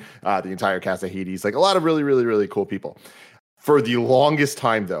Johnson, the entire cast of Hades, like a lot of really, really, really cool people. For the longest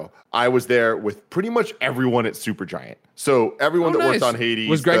time, though, I was there with pretty much everyone at Supergiant. So everyone that worked on Hades.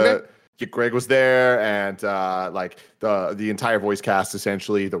 Was Greg there? Yeah, Greg was there, and like the entire voice cast,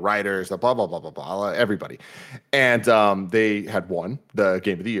 essentially, the writers, the blah, blah, blah, blah, blah, everybody. And they had won the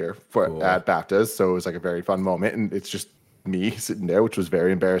Game of the Year at BAFTAs, so it was like a very fun moment, and it's just me sitting there, which was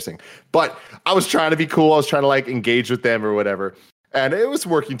very embarrassing. But I was trying to be cool. I was trying to like engage with them or whatever. And it was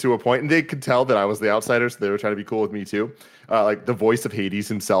working to a point, and they could tell that I was the outsider, so they were trying to be cool with me too. Like the voice of Hades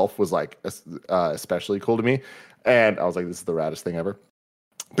himself was like especially cool to me. And I was like, this is the raddest thing ever.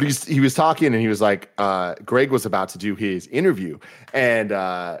 But he was talking, and he was like, Greg was about to do his interview. And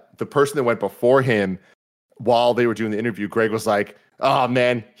the person that went before him, while they were doing the interview, Greg was like, oh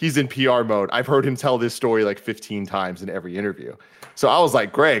man, he's in PR mode. I've heard him tell this story like 15 times in every interview. So I was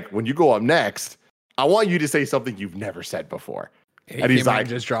like, Greg, when you go up next, I want you to say something you've never said before. And he's like,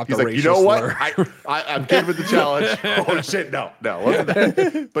 you know what? I'm good with the challenge. Oh shit, no, wasn't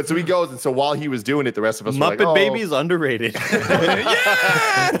that? But so he goes, and so while he was doing it, the rest of us were like, Muppet Baby's underrated.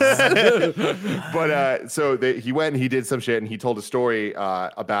 But so he went and he did some shit, and he told a story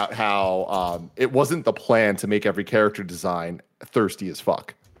about how it wasn't the plan to make every character design thirsty as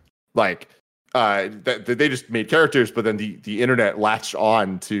fuck. Like they just made characters, but then the internet latched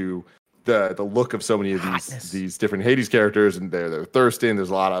on to the look of so many of these different Hades characters, and they're thirsty, and there's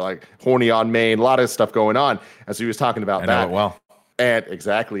a lot of like horny on main, a lot of stuff going on. And so he was talking about that. Well. And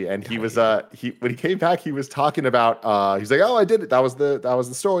exactly. And he was when he came back, he was talking about he's like, oh, I did it. That was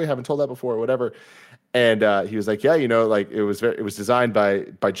the story. I haven't told that before or whatever. And he was like, yeah, like it was designed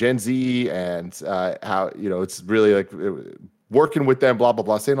by Gen Z, and how, it's really like working with them, blah, blah,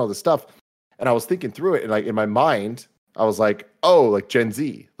 blah, saying all this stuff. And I was thinking through it, and like in my mind, I was like, oh, like Gen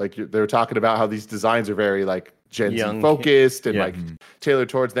Z. Like they were talking about how these designs are very like Gen Z focused and like tailored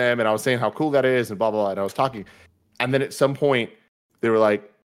towards them. And I was saying how cool that is and blah, blah, blah. And I was talking. And then at some point they were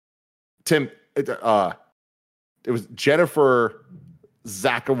like, Tim, it was Jennifer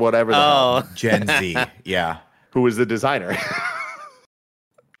Zach or whatever. Gen Z. Yeah. Who was the designer.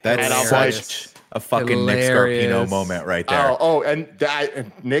 That's such a fucking Nick Scarpino moment right there.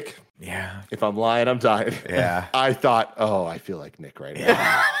 And Nick. Yeah. If I'm lying, I'm dying. Yeah. I thought, I feel like Nick right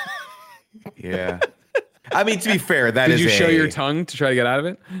now. Yeah. I mean, to be fair, did you show your tongue to try to get out of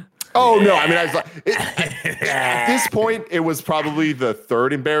it? Oh, no. I mean, I was like, at this point, it was probably the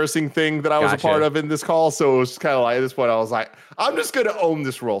third embarrassing thing that I was a part of in this call. So it was kind of like, at this point, I was like, I'm just going to own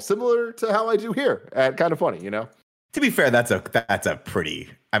this role, similar to how I do here at Kind of Funny, To be fair, that's a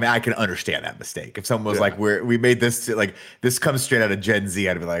pretty. I mean, I can understand that mistake. If someone was like, "We made this like this comes straight out of Gen Z,"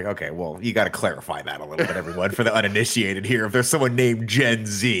 I'd be like, "Okay, well, you got to clarify that a little bit, everyone, for the uninitiated here. If there's someone named Gen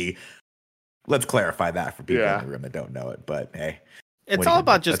Z, Let's clarify that for people Yeah. in the room that don't know it. But hey, It's what do all you do?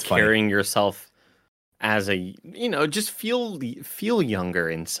 about just That's funny. carrying yourself as a, just feel younger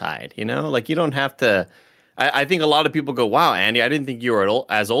inside, like you don't have to. I think a lot of people go, wow, Andy, I didn't think you were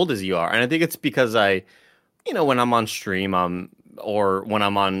as old as you are. And I think it's because when I'm on stream, or when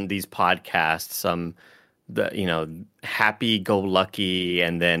I'm on these podcasts, happy-go-lucky,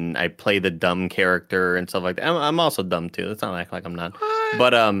 and then I play the dumb character and stuff like that. I'm also dumb too. Let's not act like I'm not.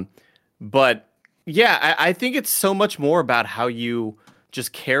 But yeah, I think it's so much more about how you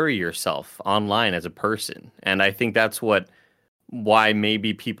just carry yourself online as a person, and I think that's why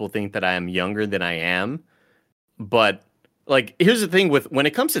maybe people think that I am younger than I am. But like, here's the thing when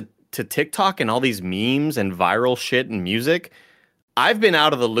it comes to TikTok and all these memes and viral shit and music, I've been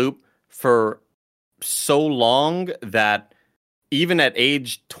out of the loop for so long that even at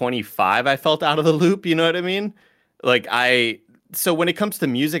age 25, I felt out of the loop. You know what I mean? So when it comes to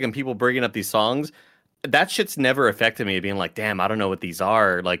music and people bringing up these songs, that shit's never affected me, being like, damn, I don't know what these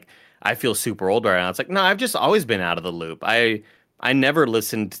are. Like, I feel super old right now. It's like, no, I've just always been out of the loop. I never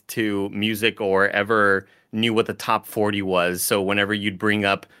listened to music or ever knew what the top 40 was. So whenever you'd bring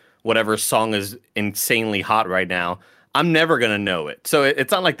up whatever song is insanely hot right now, I'm never going to know it. So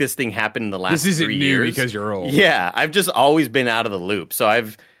it's not like this thing happened in the last 3 years. This isn't new because you're old. Yeah, I've just always been out of the loop. So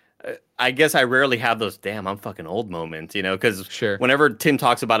I guess I rarely have those, damn, I'm fucking old moments, because Sure. whenever Tim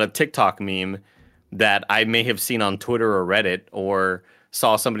talks about a TikTok meme that I may have seen on Twitter or Reddit or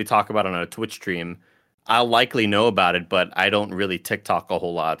saw somebody talk about on a Twitch stream, I'll likely know about it, but I don't really TikTok a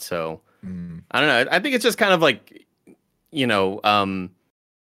whole lot. So I don't know. I think it's just kind of like,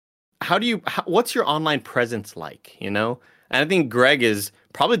 what's your online presence like, And I think Greg is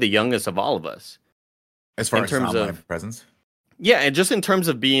probably the youngest of all of us. As far in as terms online of- presence. Yeah, and just in terms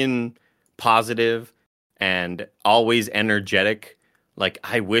of being positive and always energetic, like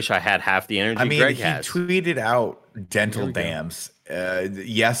I wish I had half the energy I mean, Greg he has. tweeted out dental Here we go. dams,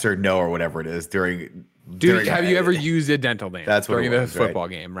 yes or no or whatever it is during. Dude, have you ever used a dental dam? That's what it during the was, right? football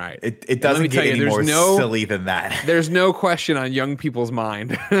game, right? It let doesn't me get tell you, any there's more no- silly than that. There's no question on young people's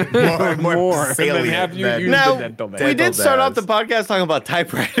mind More than salient have you than- used Now, a dental dam. we did start off the dams. podcast talking about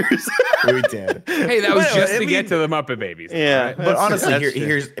typewriters. We did. Hey, that was But, just I to get mean- to the Muppet Babies. Yeah. all right? But That's honestly, true.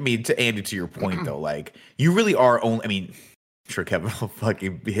 here's I mean, to Andy, to your point though, like you really are only. I mean, I'm sure Kevin will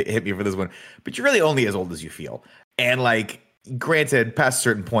fucking hit me for this one, but you're really only as old as you feel. And like, granted, past a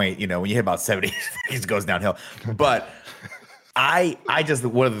certain point, when you hit about 70, it goes downhill. But I just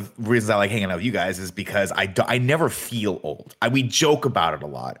one of the reasons I like hanging out with you guys is because I never feel old. We joke about it a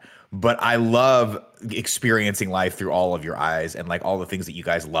lot, but I love experiencing life through all of your eyes and like all the things that you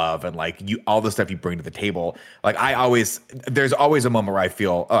guys love and like all the stuff you bring to the table. Like there's always a moment where I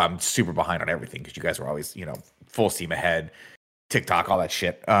feel, oh, I'm super behind on everything because you guys are always, full steam ahead, TikTok, all that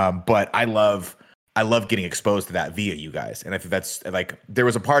shit. But I love getting exposed to that via you guys. And I think that's like, there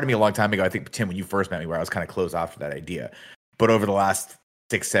was a part of me a long time ago, I think, Tim, when you first met me, where I was kind of closed off to that idea. But over the last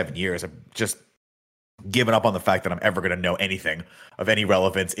 6-7 years, I've just given up on the fact that I'm ever going to know anything of any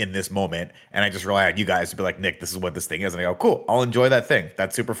relevance in this moment. And I just rely on you guys to be like, Nick, this is what this thing is. And I go, cool, I'll enjoy that thing.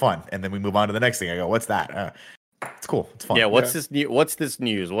 That's super fun. And then we move on to the next thing. I go, what's that? It's cool. It's fun. Yeah, what's this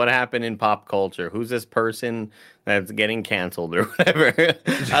news? What happened in pop culture? Who's this person that's getting canceled or whatever?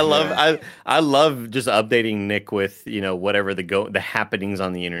 I love just updating Nick with, whatever the happenings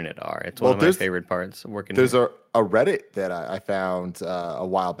on the internet are. It's one of my favorite parts of working. There's here. a Reddit that I found a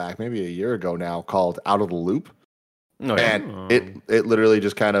while back, maybe a year ago now, called Out of the Loop. Oh, yeah. And it literally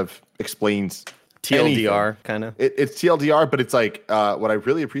just kind of explains TLDR kind of. It's TLDR, but it's like what I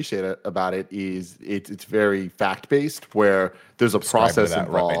really appreciate about it is it's very fact based, where there's a process that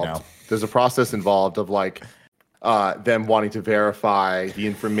involved. right now. There's a process involved of like them wanting to verify the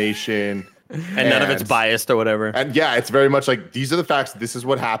information. And none of it's biased or whatever. And yeah, it's very much like, these are the facts. This is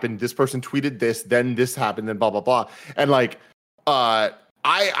what happened. This person tweeted this, then this happened, then blah, blah, blah. And like,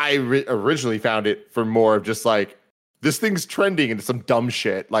 originally found it for more of just like, this thing's trending and it's some dumb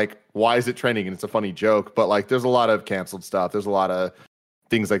shit. Like, why is it trending? And it's a funny joke. But like, there's a lot of canceled stuff. There's a lot of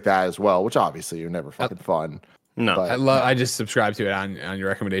things like that as well, which obviously are never fucking fun. No. But, I just subscribed to it on your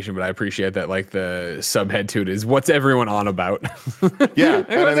recommendation, but I appreciate that like the subhead to it is what's everyone on about? Yeah. Like,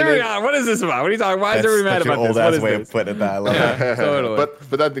 what's everyone on? What is this about? What are you talking? Why is everybody mad about this? What Old is ass way this? of putting it. That I love Yeah, that. totally.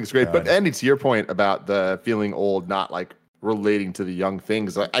 but that thing's great. But God. Andy, to your point about the feeling old, not like relating to the young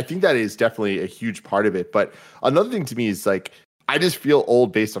things, I think that is definitely a huge part of it. But another thing to me is like, I just feel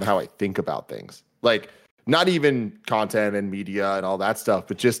old based on how I think about things. Like, not even content and media and all that stuff,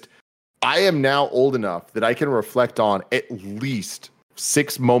 but just I am now old enough that I can reflect on at least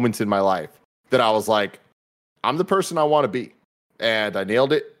 6 moments in my life that I was like, I'm the person I want to be. And I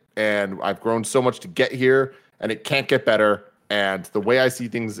nailed it. and I've grown so much to get here, and it can't get better. And the way I see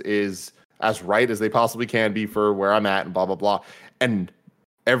things is as right as they possibly can be for where I'm at, and blah blah blah. And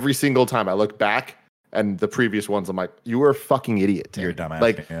every single time I look back and the previous ones, I'm like, you were a fucking idiot, Tim. You're a dumbass.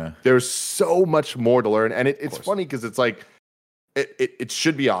 Like, yeah. there's so much more to learn, and it's funny because it's like it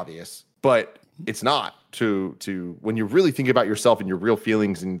should be obvious, but it's not. To when you really think about yourself and your real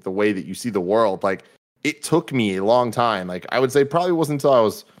feelings and the way that you see the world, like, it took me a long time. Like, I would say probably wasn't until I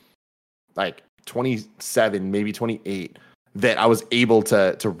was like 27, maybe 28, that I was able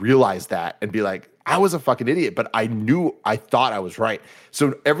to realize that and be like, I was a fucking idiot, but I thought I was right.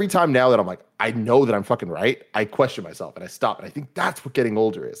 So every time now that I'm like, I know that I'm fucking right, I question myself and I stop. And I think that's what getting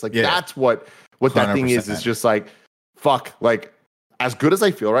older is. Like, that's what that thing is just like, fuck, like, as good as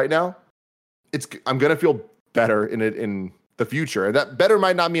I feel right now, I'm going to feel better in the future. And that better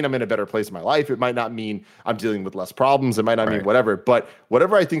might not mean I'm in a better place in my life. It might not mean I'm dealing with less problems. It might not mean whatever, but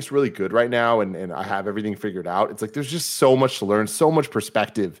whatever I think is really good right now, and I have everything figured out, it's like, there's just so much to learn, so much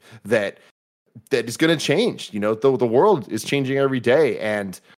perspective that is going to change. You know, the world is changing every day,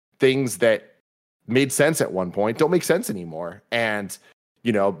 and things that made sense at one point don't make sense anymore. And,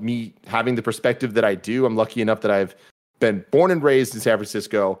 you know, me having the perspective that I do, I'm lucky enough that I've been born and raised in San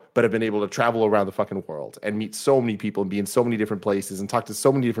Francisco, but have been able to travel around the fucking world and meet so many people and be in so many different places and talk to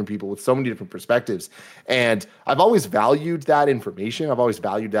so many different people with so many different perspectives. And I've always valued that information. I've always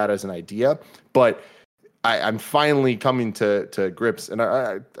valued that as an idea, but I'm finally coming to grips. And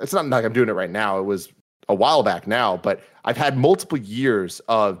it's not like I'm doing it right now. It was a while back now, but I've had multiple years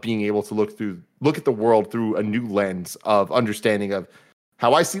of being able to look at the world through a new lens of understanding of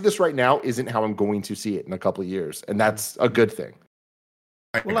how I see this right now isn't how I'm going to see it in a couple of years. And that's a good thing.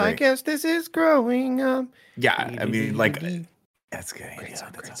 Well, I guess this is growing up. Yeah, I mean, like, that's good. Great song.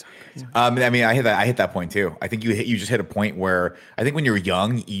 I mean, I hit that point too. I think you just hit a point where I think when you're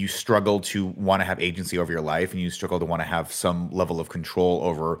young, you struggle to want to have agency over your life, and you struggle to want to have some level of control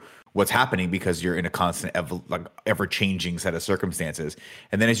over what's happening because you're in a constant ever-changing set of circumstances.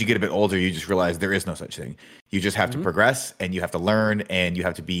 And then as you get a bit older, you just realize there is no such thing. You just have to progress, and you have to learn, and you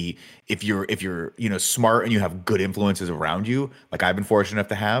have to be, if you're smart and you have good influences around you, like I've been fortunate enough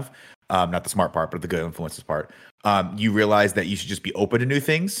to have, not the smart part, but the good influences part. You realize that you should just be open to new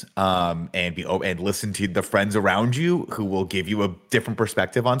things, and listen to the friends around you who will give you a different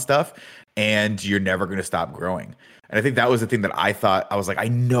perspective on stuff, and you're never going to stop growing. And I think that was the thing that I thought. I was like, I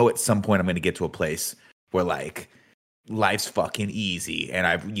know at some point I'm going to get to a place where, like, life's fucking easy,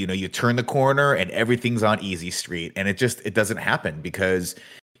 and you turn the corner and everything's on easy street, and it doesn't happen because,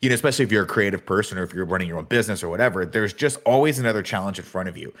 especially if you're a creative person or if you're running your own business or whatever, there's just always another challenge in front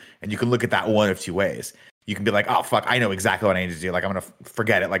of you, and you can look at that one of two ways. You can be like, oh, fuck, I know exactly what I need to do. Like, I'm going to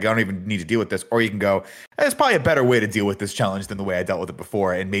forget it. Like, I don't even need to deal with this. Or you can go, there's probably a better way to deal with this challenge than the way I dealt with it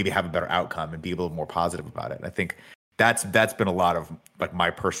before, and maybe have a better outcome and be a little more positive about it. And I think that's been a lot of, like, my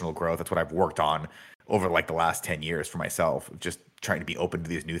personal growth. That's what I've worked on over, like, the last 10 years for myself, just trying to be open to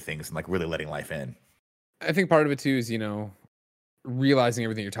these new things and, like, really letting life in. I think part of it too is, realizing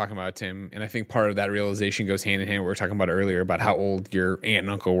everything you're talking about, Tim. And I think part of that realization goes hand in hand with what we were talking about earlier about how old your aunt and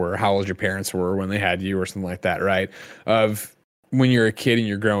uncle were, how old your parents were when they had you or something like that, right? Of when you're a kid and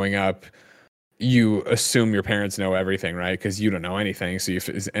you're growing up, you assume your parents know everything, right? Because you don't know anything. So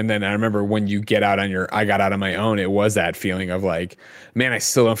and then I remember when you get out I got out on my own, it was that feeling of like, man, I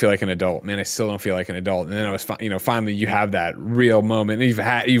still don't feel like an adult. Man, I still don't feel like an adult. And then I was, finally you have that real moment.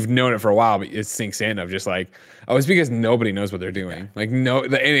 And you've known it for a while, but it sinks in of just like, oh, it's because nobody knows what they're doing. Like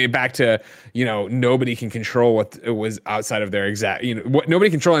back to, nobody can control what was outside of their exact,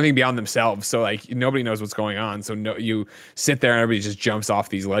 nobody control anything beyond themselves. So like nobody knows what's going on. So you sit there and everybody just jumps off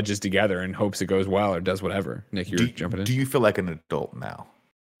these ledges together and hopes it goes well or does whatever. Nick, you're jumping in. Do you feel like an adult now?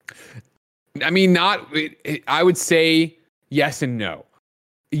 I mean, I would say yes and no.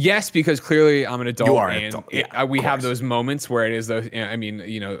 Yes, because clearly I'm an adult. You are an and adult. Yeah, we have those moments where it is those. I mean,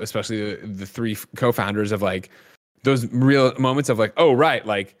 especially the three co-founders of like those real moments of like, oh right,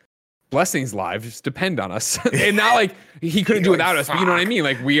 like Blessing's lives depend on us, and not like he couldn't do without us. But you know what I mean?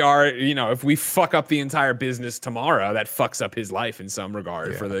 Like we are, if we fuck up the entire business tomorrow, that fucks up his life in some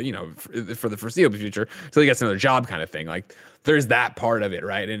regard for the for the foreseeable future. So he gets another job, kind of thing. Like there's that part of it,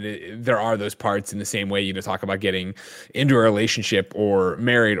 right? And there are those parts in the same way talk about getting into a relationship or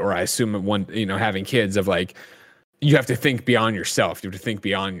married, or I assume having kids of like. You have to think beyond yourself. You have to think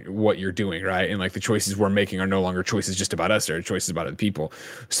beyond what you're doing, right? And like the choices we're making are no longer choices just about us; they're choices about other people.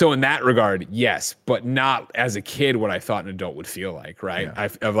 So in that regard, yes, but not as a kid what I thought an adult would feel like, right? Yeah.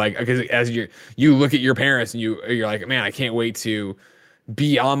 I've like because as you look at your parents and you're like, man, I can't wait to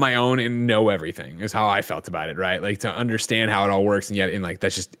be on my own and know everything is how I felt about it, right? Like to understand how it all works, and yet, and like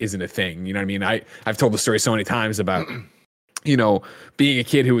that just isn't a thing. You know what I mean? I've told the story so many times about, you know, being a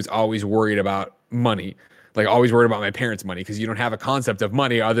kid who was always worried about money. Like always worried about my parents' money because you don't have a concept of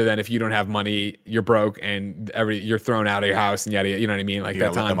money other than if you don't have money, you're broke and you're thrown out of your house and yada, you know what I mean? Like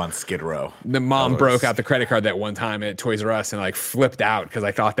that time them on Skid Row. The mom broke out the credit card that one time at Toys R Us and like flipped out because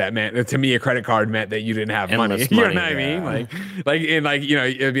I thought that meant, to me, a credit card meant that you didn't have money. You know what I mean? Like, you know,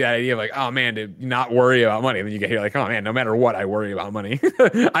 it'd be that idea of like, oh man, to not worry about money. And then you get here like, oh man, no matter what, I worry about money.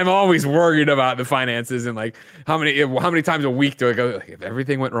 I'm always worried about the finances and like how many times a week do I go, like, if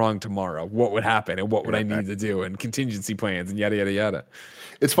everything went wrong tomorrow, what would happen and what would I need to do and contingency plans and yada yada yada.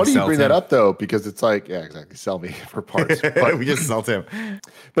 It's funny you bring that up though, because it's like, yeah, exactly. Sell me for parts. But we just sell him.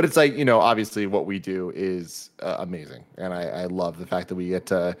 But it's like, you know, obviously what we do is amazing. And I love the fact that we get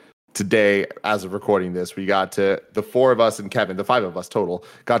to, today, as of recording this, we got to, the four of us and Kevin, the five of us total,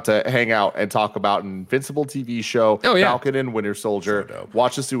 got to hang out and talk about an Invincible TV show, Falcon and Winter Soldier,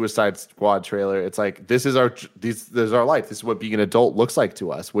 watch the Suicide Squad trailer. It's like, this is our life. This is what being an adult looks like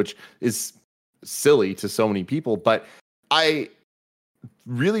to us, which is silly to so many people. But I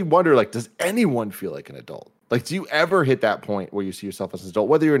really wonder, like, does anyone feel like an adult? Like, do you ever hit that point where you see yourself as an adult,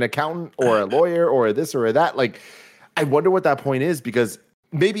 whether you're an accountant or a lawyer or this or that? Like, I wonder what that point is, because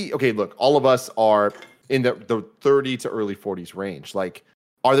maybe, okay, look, all of us are in the 30 to early 40s range. Like,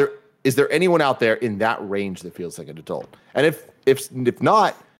 is there anyone out there in that range that feels like an adult? And if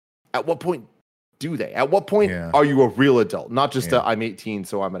not, at what point do they? At what point are you a real adult? Not just I'm 18,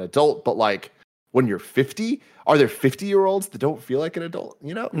 so I'm an adult, but like, when you're 50, are there 50-year-olds that don't feel like an adult?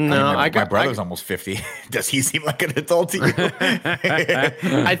 You know? No, my brother's almost 50. Does he seem like an adult to you?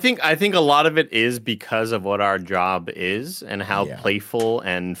 I think a lot of it is because of what our job is and how playful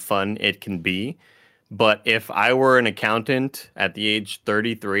and fun it can be. But if I were an accountant at the age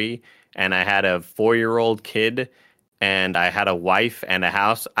 33 and I had a 4-year-old kid and I had a wife and a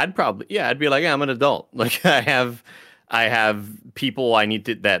house, I'd be like, yeah, I'm an adult. Like I have people I need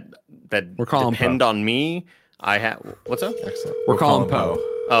to that depend on me. I have what's up? Excellent. We're calling Poe.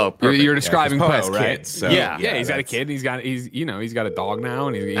 Oh, you're describing Poe, right? Kids, so, yeah, he's got a kid. He's got a dog now,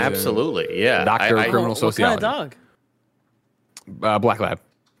 and he's absolutely a doctor of criminal sociology. What kind of dog? Black Lab.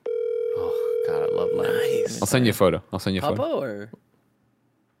 Oh God, I love labs. Nice. I'll send you a photo. Puppo or?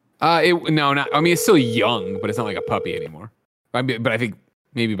 No, not. I mean, it's still young, but it's not like a puppy anymore. But I think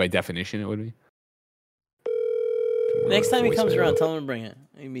maybe by definition it would be. Next time he comes around, tell him to bring it.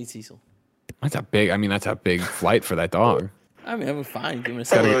 He meet Cecil. That's a big flight for that dog. I mean, I'm fine. Give him a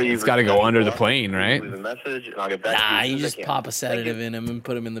It's got to go under the plane, right? Leave a message, and I'll get back to you. You just pop a sedative in him and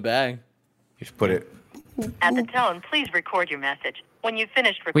put him in the bag. Just put it. At the tone, please record your message. When you've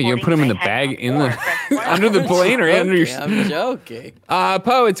finished Wait, recording, you put him in the bag in the under the plane or under your? I'm joking.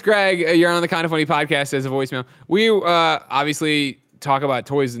 Poe, it's Greg. You're on the Kind of Funny podcast as a voicemail. We obviously talk about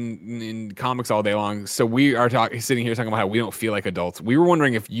toys and comics all day long, so we are sitting here talking about how we don't feel like adults. We were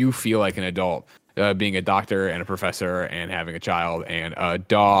wondering if you feel like an adult, being a doctor and a professor and having a child and a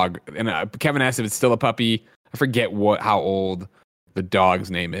dog. And Kevin asked if it's still a puppy. I forget how old the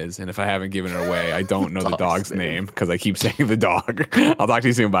dog's name is, and if I haven't given it away, I don't know the dog's name because I keep saying the dog. I'll talk to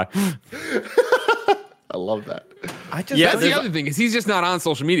you soon. Bye. I love that. That's the other thing is he's just not on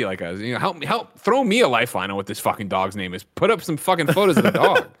social media like us. You know, help throw me a lifeline on what this fucking dog's name is. Put up some fucking photos of the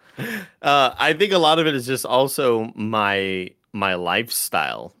dog. I think a lot of it is just also my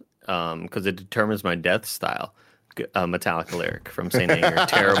lifestyle, because it determines my death style. Metallica lyric from Saint Anger.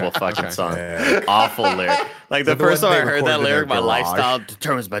 Terrible fucking song. Awful lyric. Like the first time I heard that lyric, my lifestyle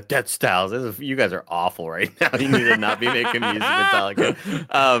determines my death styles. You guys are awful right now. You need to not be making music,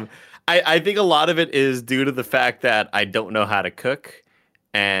 Metallica. I think a lot of it is due to the fact that I don't know how to cook,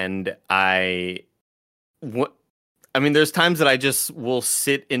 and I mean, there's times that I just will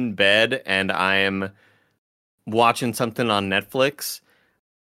sit in bed and I am watching something on Netflix.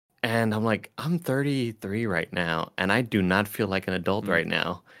 And I'm like, I'm 33 right now, and I do not feel like an adult right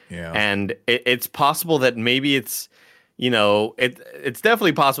now. Yeah. And it's possible that maybe it's, it's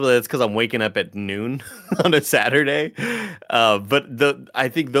definitely possible that it's because I'm waking up at noon on a Saturday. But I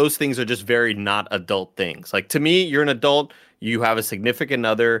think those things are just very not adult things. Like, to me, you're an adult, you have a significant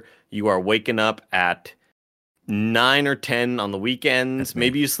other, you are waking up at 9 or 10 on the weekends.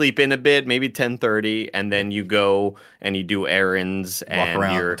 Maybe you sleep in a bit, maybe 10:30, and then you go and you do errands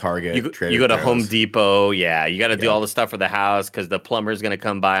and you're Target. You go to Home Depot. Yeah, you got to do all the stuff for the house because the plumber's gonna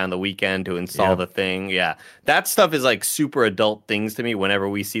come by on the weekend to install the thing. Yeah, that stuff is like super adult things to me. Whenever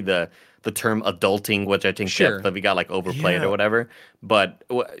we see the term adulting, which I think that we got like overplayed or whatever, but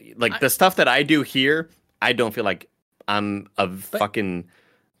like the stuff that I do here, I don't feel like I'm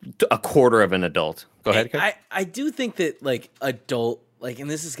a quarter of an adult. Go ahead. I do think that like adult, like, and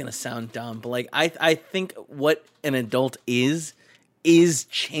this is gonna sound dumb, but like I think what an adult is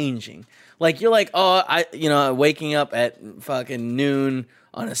changing. Like you're like, waking up at fucking noon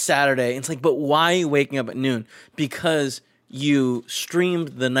on a Saturday. It's like, but why are you waking up at noon? Because you streamed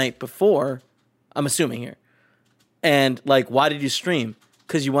the night before. I'm assuming here. And like, why did you stream?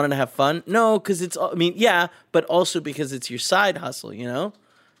 Because you wanted to have fun? No, because but also because it's your side hustle, you know?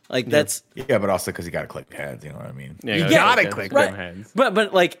 Like that's but also because you gotta click heads, you know what I mean? Yeah, you gotta click them heads.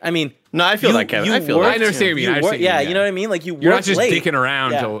 But like, I mean, no, I feel like Kevin. I feel I understand what you mean. You know what I mean? Like you're not just dicking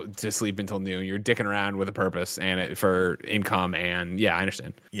around to sleep until noon. You're dicking around with a purpose and for income, and I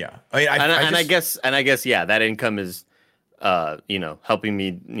understand. Yeah, I mean, I guess that income is helping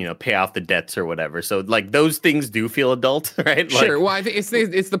me, pay off the debts or whatever. So like those things do feel adult, right? Sure. Well, I think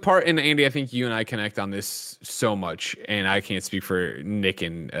it's the part, and Andy, I think you and I connect on this so much, and I can't speak for Nick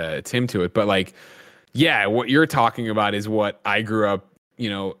and Tim to it, but like, what you're talking about is what I grew up,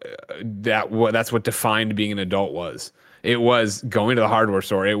 that's what defined being an adult was. It was going to the hardware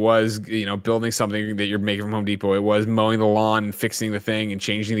store. It was, building something that you're making from Home Depot. It was mowing the lawn and fixing the thing and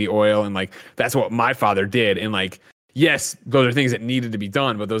changing the oil. And like, that's what my father did. And like, yes, those are things that needed to be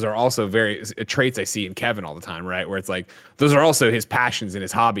done, but those are also very traits I see in Kevin all the time, right? Where it's like, those are also his passions and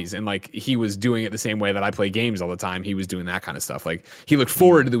his hobbies. And like, he was doing it the same way that I play games all the time. He was doing that kind of stuff. Like, he looked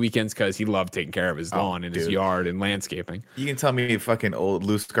forward to the weekends because he loved taking care of his lawn and his yard and landscaping. You can tell me fucking old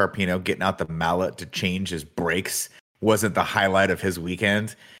Lou Scarpino getting out the mallet to change his brakes wasn't the highlight of his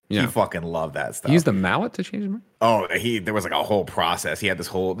weekend. Yeah. He fucking loved that stuff. He used the mallet to change him? Oh, there was like a whole process. He had this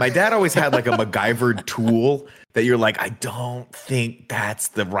whole... My dad always had like a MacGyver tool that you're like, I don't think that's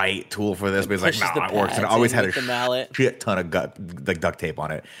the right tool for this. But he's like, no, it works. And it always had a shit ton of duct tape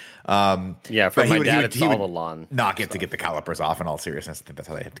on it. For my dad, it's all the lawn. Not get the calipers off in all seriousness. I think that's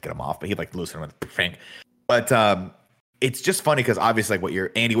how they have to get them off. But he'd like loosen them with a crank. But it's just funny because obviously like what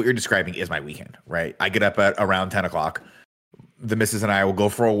you're describing is my weekend, right? I get up at around 10 o'clock. The missus and I will go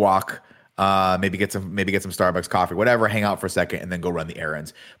for a walk, maybe get some Starbucks coffee, whatever, hang out for a second, and then go run the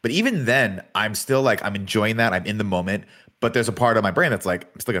errands. But even then, I'm still like, I'm enjoying that. I'm in the moment. But there's a part of my brain that's like,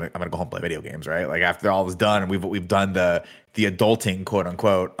 I'm gonna go home and play video games, right? Like after all is done and we've done the adulting, quote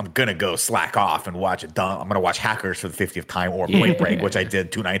unquote, I'm gonna go slack off and watch it done. I'm gonna watch Hackers for the 50th time or Point Break, which I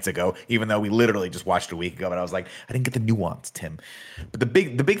did 2 nights ago, even though we literally just watched a week ago. But I was like, I didn't get the nuance, Tim. But the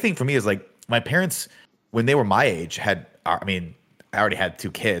big thing for me is like my parents, when they were my age, I already had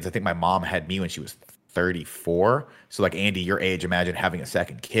 2 kids. I think my mom had me when she was 34. So like Andy, your age, imagine having a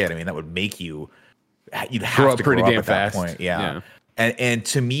second kid. I mean, that would make you'd have to grow up at that point. Yeah. And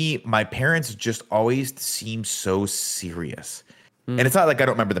to me, my parents just always seemed so serious. And it's not like I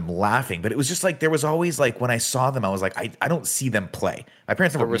don't remember them laughing, but it was just like there was always like when I saw them, I was like, I don't see them play. My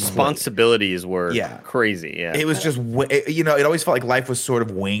parents never. The responsibilities were crazy. Yeah, it was just it always felt like life was sort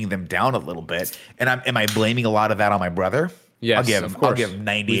of weighing them down a little bit. And am I blaming a lot of that on my brother? Yes, I'll give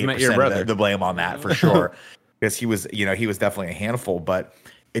 98% of the blame on that for sure, because he was definitely a handful. But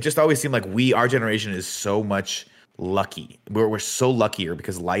it just always seemed like our generation is so much lucky. We're so luckier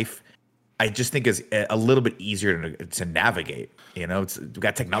because life, I just think, is a little bit easier to navigate. We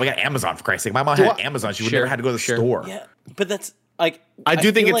got technology, we got Amazon, for Christ's sake. My mom had Amazon; she would never had to go to the store. Yeah, but that's like I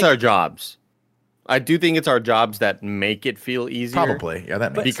do think it's our jobs. I do think it's our jobs that make it feel easier. Probably, yeah,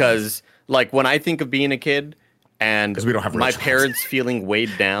 that makes sense. Because like when I think of being a kid. And we don't have my parents feeling weighed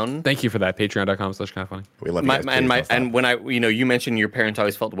down. Thank you for that. Patreon.com/kindoffunny. We love you guys. And when you mentioned your parents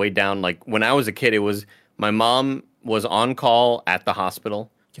always felt weighed down. Like when I was a kid, it was my mom was on call at the hospital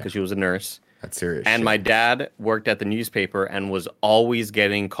because she was a nurse. That's serious. And my dad worked at the newspaper and was always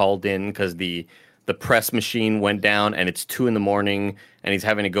getting called in because the press machine went down and it's 2 a.m. and he's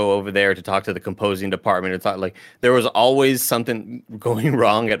having to go over there to talk to the composing department. It's like there was always something going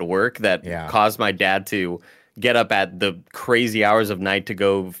wrong at work that caused my dad to get up at the crazy hours of night to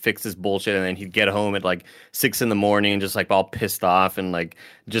go fix this bullshit, and then he'd get home at like 6 a.m. and just like all pissed off and like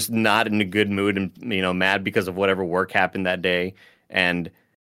just not in a good mood and mad because of whatever work happened that day. And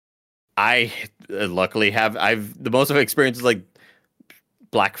I luckily the most of experiences like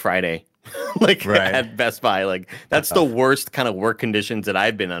Black Friday at Best Buy. Like that's the worst kind of work conditions that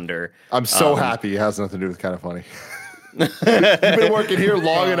I've been under. I'm so happy it has nothing to do with Kind of Funny. You've been working here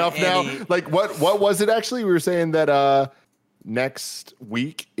long enough Andy. now. Like what was it actually? We were saying that next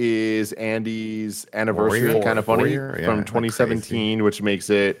week is Andy's anniversary, Kind of Funny, from 2017, which makes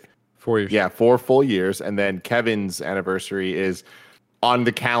it 4 years. Yeah, 4 full years. And then Kevin's anniversary is on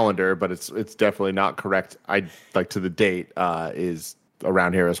the calendar, but it's definitely not correct. To the date is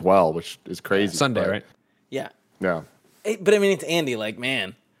around here as well, which is crazy. Sunday, right? Yeah. Yeah. But I mean, it's Andy. Like,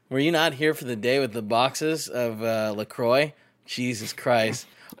 man, were you not here for the day with the boxes of LaCroix? Jesus Christ.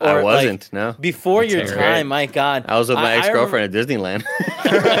 I wasn't, no. Before your time, my God. I was with my ex-girlfriend at Disneyland.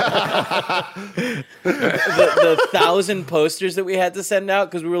 the 1,000 posters that we had to send out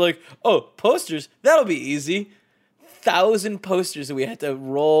because we were like, oh, posters, that'll be easy. 1,000 posters that we had to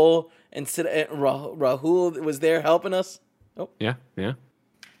roll and sit. Rahul was there helping us. Oh, yeah.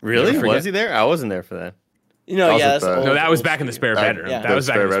 Really? Was he there? I wasn't there for that. No, that was back in the spare bedroom. Yeah. That was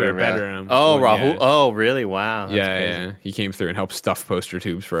back in the spare bedroom. Oh, Rahul. Oh, really? Wow. Yeah. He came through and helped stuff poster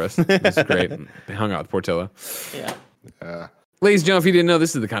tubes for us. It was great. They hung out with Portillo. Yeah. Ladies and gentlemen, if you didn't know,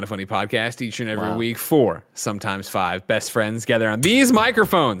 this is the Kind of Funny podcast. Each and every week, 4, sometimes 5 best friends gather on these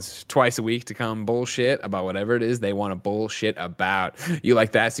microphones twice a week to come bullshit about whatever it is they want to bullshit about. You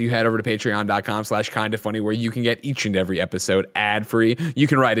like that? So you head over to patreon.com/kindoffunny where you can get each and every episode ad-free. You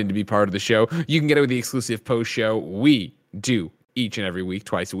can write in to be part of the show. You can get it with the exclusive post show we do each and every week,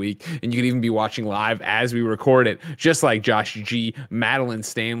 twice a week. And you can even be watching live as we record it, just like Josh G, Madeline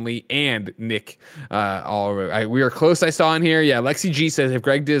Stanley, and Nick. We are close, I saw in here. Yeah, Lexi G says, if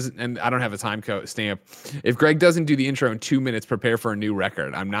Greg does, and I don't have a time code stamp, if Greg doesn't do the intro in 2 minutes, prepare for a new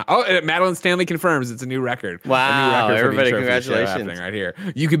record. I'm not. Oh, Madeline Stanley confirms it's a new record. Wow, a new record everybody, congratulations. Right here.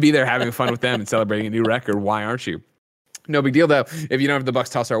 You could be there having fun with them and celebrating a new record. Why aren't you? No big deal, though. If you don't have the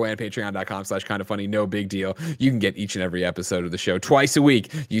bucks, toss our way on patreon.com/kindoffunny. No big deal. You can get each and every episode of the show twice a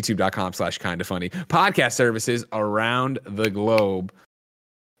week. youtube.com/kindoffunny. Podcast services around the globe.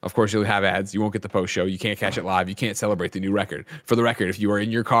 Of course, you'll have ads. You won't get the post show. You can't catch it live. You can't celebrate the new record. For the record, if you are in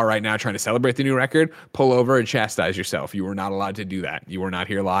your car right now trying to celebrate the new record, pull over and chastise yourself. You are not allowed to do that. You are not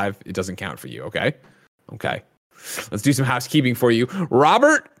here live. It doesn't count for you, okay? Okay. Let's do some housekeeping for you.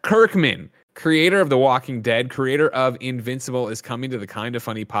 Robert Kirkman, creator of The Walking Dead, creator of Invincible, is coming to the Kind of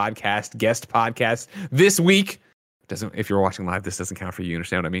Funny podcast, guest podcast this week. If you're watching live, this doesn't count for you. You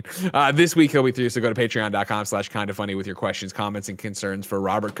understand what I mean? This week he'll be through, so go to patreon.com/kindoffunny with your questions, comments, and concerns for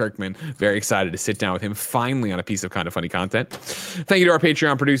Robert Kirkman. Very excited to sit down with him finally on a piece of Kind of Funny content. Thank you to our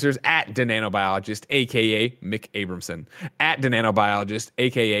Patreon producers at DeNanoBiologist, a.k.a. Mick Abramson. At DeNanoBiologist,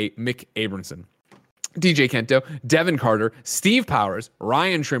 a.k.a. Mick Abramson. DJ Kento, Devin Carter, Steve Powers,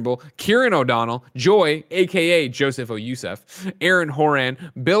 Ryan Trimble, Kieran O'Donnell, Joy, a.k.a. Joseph O. Youssef, Aaron Horan,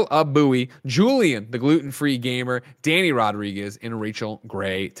 Bill Abui, Julian, the gluten-free gamer, Danny Rodriguez, and Rachel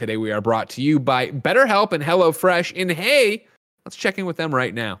Gray. Today we are brought to you by BetterHelp and HelloFresh. And hey, let's check in with them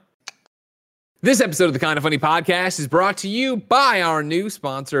right now. This episode of the Kind of Funny podcast is brought to you by our new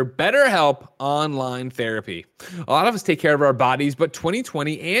sponsor, BetterHelp Online Therapy. A lot of us take care of our bodies, but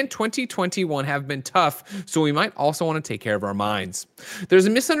 2020 and 2021 have been tough, so we might also want to take care of our minds. There's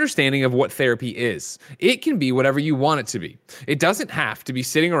a misunderstanding of what therapy is. It can be whatever you want it to be. It doesn't have to be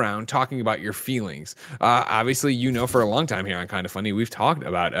sitting around talking about your feelings. Obviously, you know, for a long time here on Kind of Funny, we've talked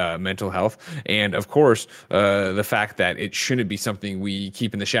about mental health, and of course, the fact that it shouldn't be something we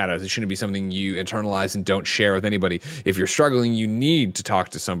keep in the shadows. It shouldn't be something you internalize and don't share with anybody. If you're struggling, you need to talk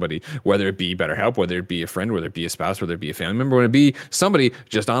to somebody, whether it be BetterHelp, whether it be a friend, whether it be a spouse, whether it be a family member, whether it be somebody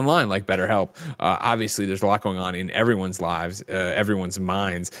just online like BetterHelp. Obviously, there's a lot going on in everyone's lives, everyone's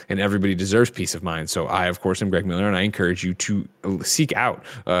minds, and everybody deserves peace of mind. So I, of course, am Greg Miller, and I encourage you to seek out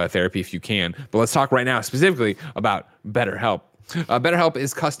therapy if you can. But let's talk right now specifically about BetterHelp. BetterHelp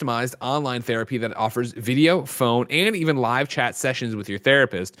is customized online therapy that offers video, phone, and even live chat sessions with your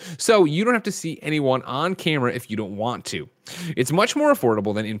therapist, so you don't have to see anyone on camera if you don't want to. It's much more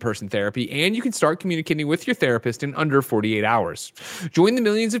affordable than in-person therapy, and you can start communicating with your therapist in under 48 hours. Join the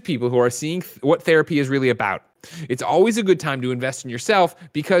millions of people who are seeing what therapy is really about. It's always a good time to invest in yourself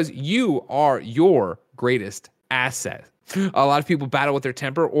because you are your greatest asset. A lot of people battle with their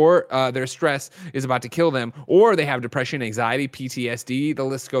temper, or their stress is about to kill them, or they have depression, anxiety, PTSD, the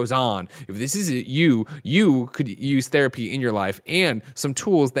list goes on. If this is you could use therapy in your life and some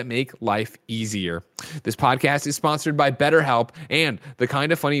tools that make life easier. This podcast is sponsored by BetterHelp and the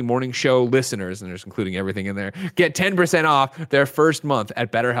Kind of Funny Morning Show listeners, and there's including everything in there. Get 10% off their first month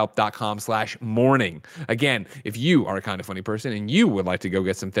at betterhelp.com/morning. Again, if you are a Kind of Funny person and you would like to go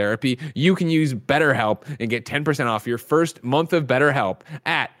get some therapy, you can use BetterHelp and get 10% off your first month of BetterHelp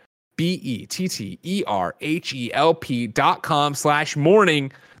at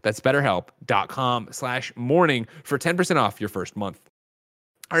betterhelp.com/morning. That's betterhelp.com/morning for 10% off your first month.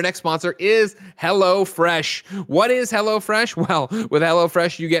 Our next sponsor is HelloFresh. What is HelloFresh? Well, with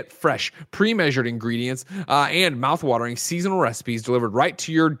HelloFresh, you get fresh, pre-measured ingredients and mouth-watering seasonal recipes delivered right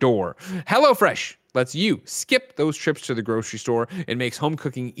to your door. HelloFresh lets you skip those trips to the grocery store and makes home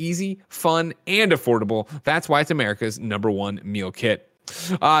cooking easy, fun, and affordable. That's why it's America's #1 meal kit.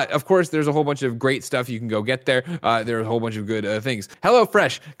 Of course, there's a whole bunch of great stuff you can go get there. There are a whole bunch of good things.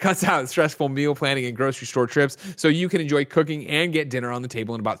 HelloFresh cuts out stressful meal planning and grocery store trips so you can enjoy cooking and get dinner on the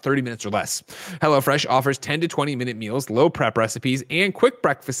table in about 30 minutes or less. HelloFresh offers 10 to 20 minute meals, low prep recipes, and quick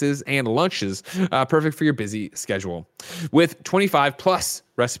breakfasts and lunches, perfect for your busy schedule. With 25 plus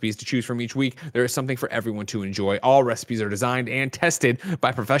recipes to choose from each week, there is something for everyone to enjoy. All recipes are designed and tested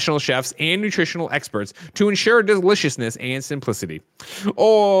by professional chefs and nutritional experts to ensure deliciousness and simplicity.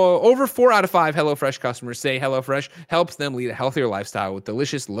 Over 4 out of 5 HelloFresh customers say HelloFresh helps them lead a healthier lifestyle with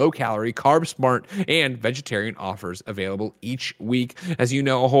delicious, low-calorie, carb-smart, and vegetarian offers available each week. As you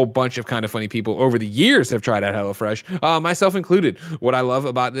know, a whole bunch of kind of funny people over the years have tried out HelloFresh, myself included. What I love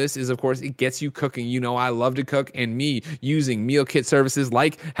about this is, of course, it gets you cooking. You know I love to cook, and me using meal kit services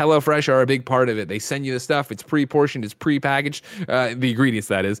like HelloFresh are a big part of it. They send you the stuff. It's pre-portioned. It's pre-packaged. The ingredients,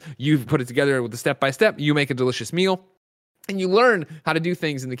 that is. You put it together with the step-by-step. You make a delicious meal. And you learn how to do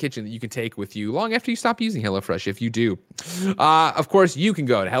things in the kitchen that you can take with you long after you stop using HelloFresh, if you do. Of course, you can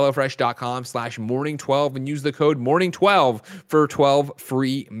go to HelloFresh.com/morning12 and use the code morning12 for 12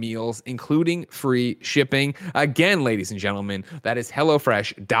 free meals, including free shipping. Again, ladies and gentlemen, that is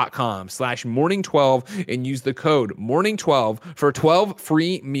HelloFresh.com/morning12 and use the code morning12 for 12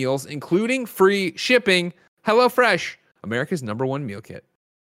 free meals, including free shipping. HelloFresh, America's #1 meal kit.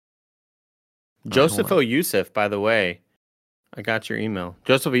 Joseph O. Youssef, by the way, I got your email.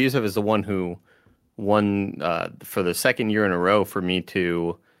 Joseph O. Youssef is the one who won for the second year in a row for me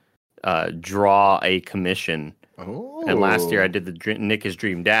to draw a commission. Oh. And last year I did the Nick is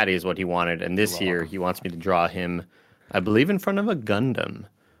Dream Daddy is what he wanted. And this year he wants me to draw him, I believe, in front of a Gundam.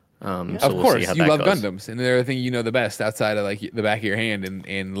 So of course, you love Gundams. And they're the thing you know the best outside of like the back of your hand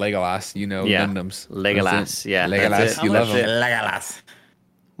in Legolas, you know, Gundams. Legolas, yeah. Legolas, you love them. Legolas.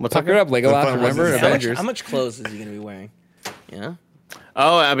 Tuck it up, Legolas, remember? Avengers. How much clothes is he going to be wearing? Yeah.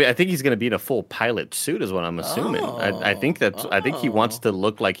 Oh, I mean, I think he's going to be in a full pilot suit, is what I'm assuming. I think that's. I think he wants to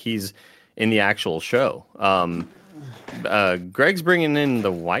look like he's in the actual show. Greg's bringing in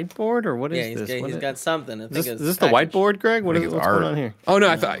the whiteboard, or what is this? He's got something. Is this the whiteboard, Greg? What's going on here? Oh no,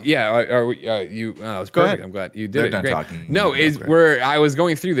 I thought are we, you? Oh, it's Go perfect. ahead. I'm glad you did it. Great. Talking. No, is where I was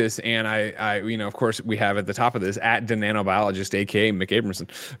going through this, and I, you know, of course, we have at the top of this at the nanobiologist, aka Mick Abramson,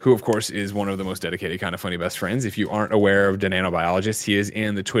 who of course is one of the most dedicated, kind of funny best friends. If you aren't aware of the nanobiologist, he is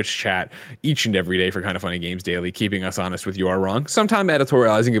in the Twitch chat each and every day for Kind of Funny Games Daily, keeping us honest with You Are Wrong. Sometimes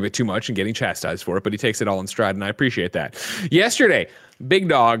editorializing a bit too much and getting chastised for it, but he takes it all in stride, and I appreciate that. Yesterday, big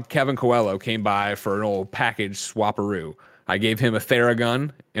dog Kevin Coelho came by for an old package swaparoo. I gave him a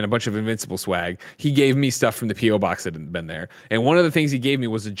Theragun and a bunch of Invincible swag. He gave me stuff from the P.O. box that had been there. And one of the things he gave me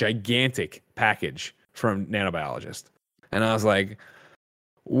was a gigantic package from Nanobiologist. And I was like,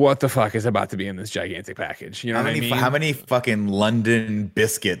 what the fuck is about to be in this gigantic package? You know what I mean? How many fucking London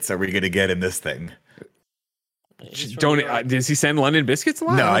biscuits are we going to get in this thing? Does he send London biscuits a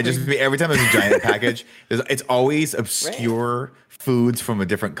lot? No, every time there's a giant package, it's always obscure foods from a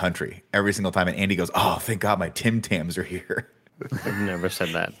different country every single time. And Andy goes, "Oh, thank God, my Tim Tams are here." I've never said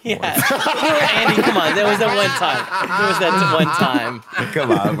that. Yeah, Andy, come on. There was that one time.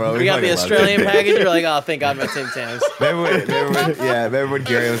 Come on, bro. We got the Australian package. You're like, "Oh, thank God, my Tim Tams." Remember when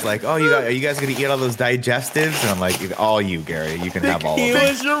Gary was like, "Oh, are you guys gonna eat all those digestives?" And I'm like, "All you, Gary. You can have all of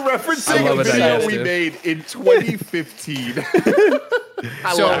them." You're referencing a video we made in 2015.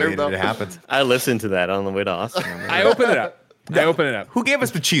 It happens. I listened to that on the way to Austin. I open it up. Who gave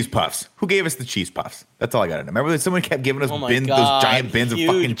us the cheese puffs? That's all I got to know. Remember that someone kept giving us those giant bins of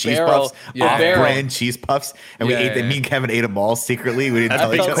fucking cheese puffs, off-brand cheese puffs, and we ate them. Me and Kevin ate them all secretly. We didn't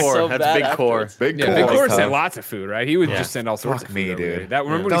tell each other. That's big core. Big core sent lots of food, right? He would just send all sorts of food. Me, dude.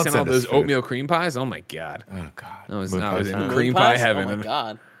 Remember when he sent all those oatmeal cream pies? Oh my God. Oh God. I was in cream pie heaven. Oh my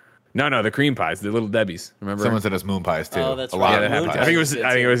God. No, the cream pies, the little Debbie's. Remember? Someone sent us moon pies too. Oh, that's a lot right. of moon pies. I think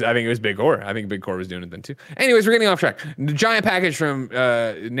it was Big Core. I think Big Core was doing it then too. Anyways, we're getting off track. The giant package from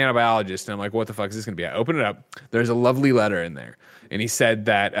Nanobiologist, and I'm like, what the fuck is this going to be? I open it up. There's a lovely letter in there. And he said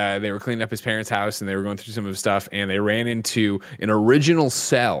that they were cleaning up his parents' house and they were going through some of his stuff, and they ran into an original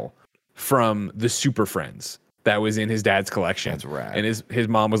cell from the Super Friends that was in his dad's collection. That's rad. And his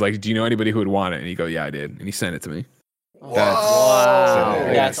mom was like, do you know anybody who would want it? And he go, yeah, I did. And he sent it to me. Wow.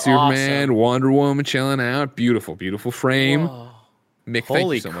 That's Superman, awesome. Wonder Woman chilling out. Beautiful, beautiful frame. Whoa. Mick, thank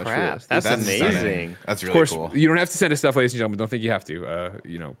Holy you so much for crap! this. That's stunning. amazing. That's Of really course, cool. you don't have to send us stuff, ladies and gentlemen. Don't think you have to.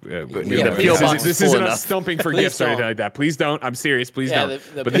 the P.O. box this is full isn't enough. us stumping for Please gifts or anything don't. like that. Please don't. I'm serious. Please Yeah,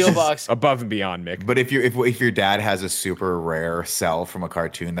 don't. the but this P.O. is box- above and beyond, Mick. But if your dad has a super rare cell from a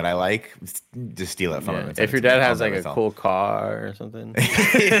cartoon that I like, just steal it from him. and send If it your to me. dad I'll has like never a sell cool car or something,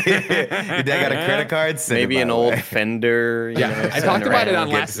 your dad got a credit card. Send maybe it an my old way. Fender. I talked about it on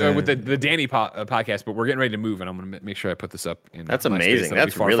Get last some- with the Danny podcast, but we're getting ready to move, and I'm going to make sure I put this up. In That's my amazing. space. That'll be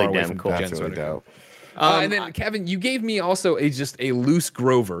That's far, really far away damn from cool. Jen's That's really sweater. dope. And then Kevin, you gave me also just a loose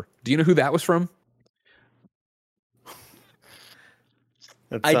Grover. Do you know who that was from?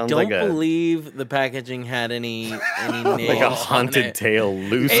 That I sounds don't like a, believe the packaging had any names. like a on haunted it. tale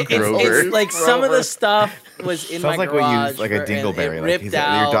loose It's Grover. like some of the stuff was in Sounds my like what garage. you like a for- and dingleberry. it Like ripped your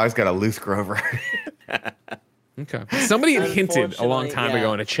out. dog's got a loose Grover. Okay. Somebody had hinted a long Unfortunately, time yeah.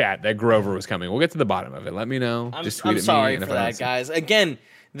 ago in a chat that Grover was coming. We'll get to the bottom of it. Let me know. Just tweet I'm at sorry me. and for if I don't that, see- guys. Again,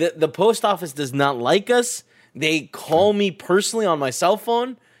 the post office does not like us. They call me personally on my cell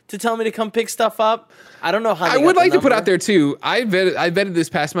phone to tell me to come pick stuff up. I don't know how. I would like to put out there too. I vetted this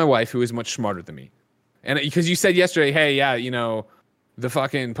past my wife, who is much smarter than me, and because you said yesterday, hey, yeah, the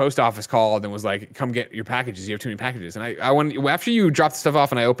fucking post office called and was like, come get your packages. You have too many packages. And I went after you dropped the stuff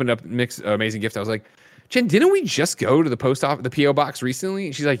off and I opened up Mick's amazing gift. I was like, Jen, didn't we just go to the post office, the PO box recently?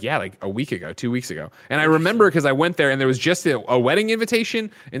 And she's like, yeah, like a week ago, 2 weeks ago. And I remember because I went there and there was just a wedding invitation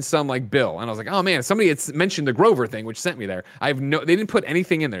and some like bill. And I was like, oh man, somebody had mentioned the Grover thing, which sent me there. They didn't put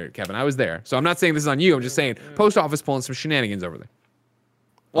anything in there, Kevin. I was there. So I'm not saying this is on you. I'm just saying post office pulling some shenanigans over there.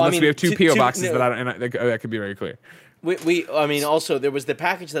 Well, Unless we have two PO boxes no, that could be very clear. I mean, also there was the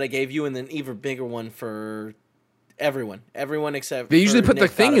package that I gave you, and then even bigger one for everyone except. They usually for put the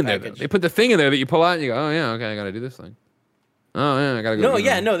Nick got thing a in there. Though. package. They put the thing in there that you pull out and you go, oh yeah, okay, I got to do this thing. Oh yeah, I got to go. No,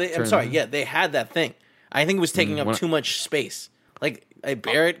 yeah, no. I'm turn sorry. it. Yeah, they had that thing. I think it was taking up what- too much space. Like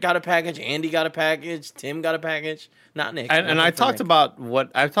Barrett got a package, Andy got a package, Tim got a package, not Nick. And Nothing I for talked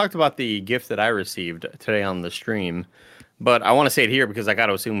Nick. about the gift that I received today on the stream, but I want to say it here because I got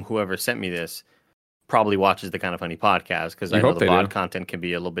to assume whoever sent me this probably watches the Kind of Funny podcast because I know hope the they VOD do. content can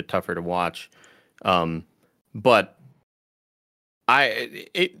be a little bit tougher to watch. But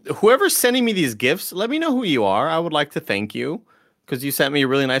whoever's sending me these gifts, let me know who you are. I would like to thank you because you sent me a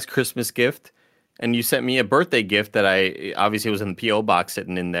really nice Christmas gift. And you sent me a birthday gift that I obviously was in the PO box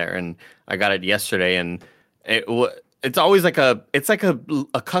sitting in there, and I got it yesterday. And it's always like a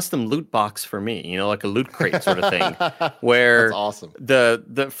custom loot box for me, like a loot crate sort of thing. Where That's awesome.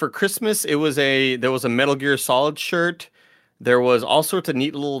 The for Christmas there was a Metal Gear Solid shirt. There was all sorts of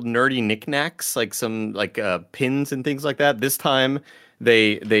neat little nerdy knickknacks, like some pins and things like that. This time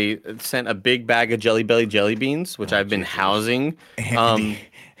they sent a big bag of Jelly Belly jelly beans, which I've been housing.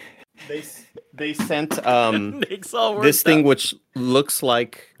 They sent Nick's all worked this thing up. which looks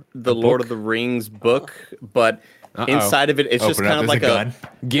like the Lord of the Rings book, but inside of it it's just Open it up, kind of there's like a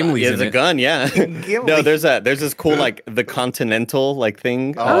gun. Gimli's yeah, in there's a it. gun, yeah. No, there's this cool the Continental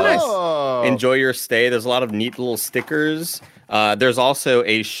thing. Oh, Enjoy your stay. There's a lot of neat little stickers. There's also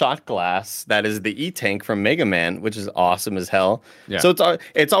a shot glass that is the E-Tank from Mega Man, which is awesome as hell. Yeah. So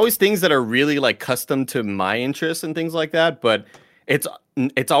it's always things that are really like custom to my interests and things like that, but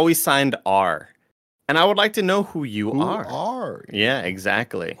it's always signed R. And I would like to know who you are. Yeah,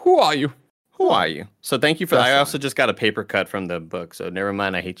 exactly. Who are you? Who are you? So thank you for that. That's I also just got a paper cut from the book, so never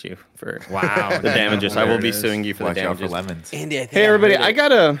mind. I hate you for Wow. the damages. I There will it be is. suing you for Watch the out for damages. lemons. Andy, I think Hey everybody, heard I it.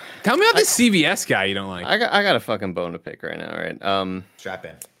 got a Tell me about this CVS guy you don't like. I got a fucking bone to pick right now, right? Strap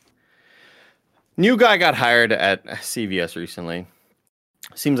in. New guy got hired at CVS recently.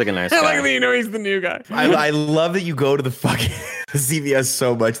 Seems like a nice I like guy. that you know he's the new guy. I love that you go to the fucking CVS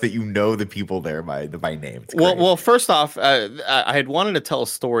so much that you know the people there by name. It's great. Well, first off, I had wanted to tell a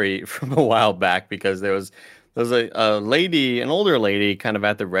story from a while back because there was a lady, an older lady, kind of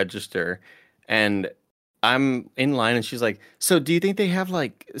at the register, and I'm in line, and she's like, "So, do you think they have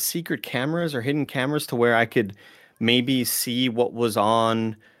like secret cameras or hidden cameras to where I could maybe see what was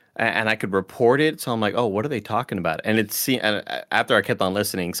on?" And I could report it. So I'm like, oh, what are they talking about? And after I kept on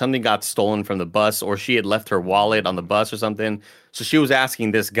listening, something got stolen from the bus, or she had left her wallet on the bus or something. So she was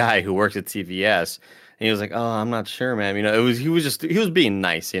asking this guy who works at CVS, and he was like, oh, I'm not sure, ma'am. He was being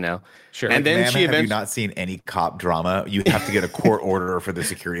nice, Sure. And then Ma'am, she have you eventually, not seen any cop drama? You have to get a court order for the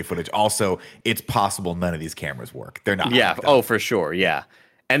security footage. Also, it's possible none of these cameras work. They're not. yeah, hooked up. oh, for sure, yeah.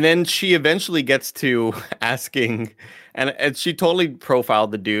 And then she eventually gets to asking, and she totally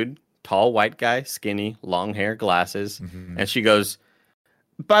profiled the dude, tall white guy, skinny, long hair, glasses, and she goes,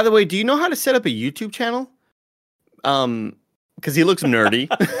 "By the way, do you know how to set up a YouTube channel?" Because he looks nerdy,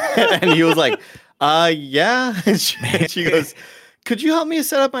 and he was like, yeah. And she goes, could you help me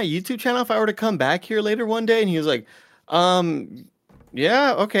set up my YouTube channel if I were to come back here later one day? And he was like,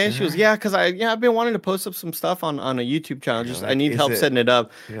 yeah, okay. She was, because I've been wanting to post up some stuff on a YouTube channel. Just I need help setting it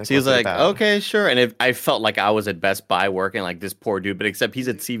up. So he was like, okay, sure. And I felt like I was at Best Buy working like this poor dude, but except he's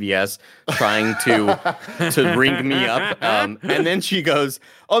at CVS trying to ring me up. And then she goes,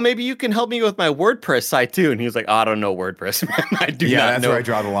 oh, maybe you can help me with my WordPress site too. And he was like, oh, I don't know WordPress, man. I do not know. That's where I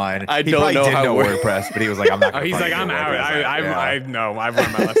draw the line. I don't know how WordPress, but he was like, I'm not going to. He's like, I'm out. I know. I've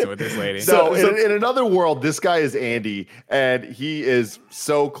learned my lesson with this lady. So in another world, this guy is Andy, and he is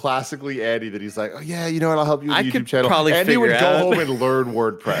so classically Andy that he's like, oh yeah, you know what? I'll help you with the YouTube channel. Probably Andy would go out. home and learn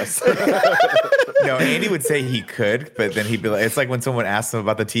WordPress. No, Andy would say he could, but then he'd be like, it's like when someone asks him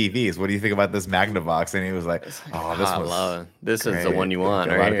about the TVs, what do you think about this Magnavox? And he was like, oh, this is the one you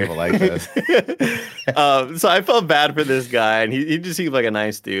want. A lot of people like this. So I felt bad for this guy, and he just seemed like a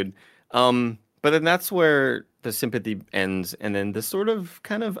nice dude. But then that's where the sympathy ends, and then the sort of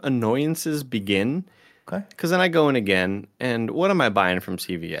kind of annoyances begin. Okay. Because then I go in again, and what am I buying from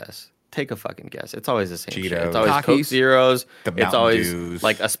CVS? Take a fucking guess. It's always the same shit. It's always Takis, Coke Zeros. The It's always Dews.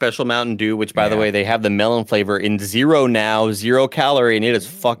 like a special Mountain Dew, which, by the way, they have the melon flavor in 0 now, 0 calorie, and it is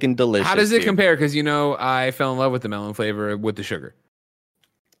fucking delicious. How does it dude. compare? Because I fell in love with the melon flavor with the sugar.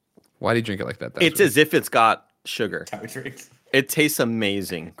 Why do you drink it like that? It's as if it's got sugar. It tastes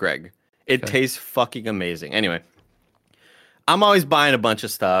amazing, Greg. It tastes fucking amazing. Anyway, I'm always buying a bunch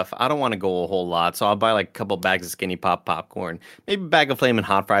of stuff. I don't want to go a whole lot, so I'll buy like a couple bags of Skinny Pop popcorn, maybe a bag of Flamin'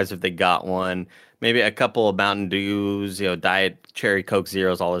 Hot Fries if they got one, maybe a couple of Mountain Dews, Diet Cherry Coke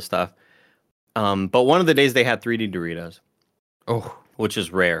Zeros, all this stuff. But one of the days they had 3D Doritos. Oh, which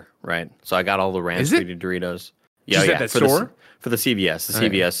is rare, right? So I got all the ranch 3D Doritos. Yeah, at that store? For the CVS. The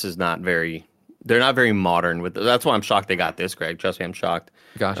CVS is not very. They're not very modern with. That's why I'm shocked they got this, Greg. Trust me, I'm shocked.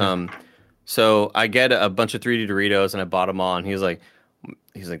 Gotcha. So I get a bunch of 3D Doritos and I bought them all. And he's like,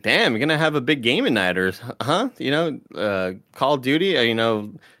 damn, you're gonna have a big gaming night, or huh? Call of Duty.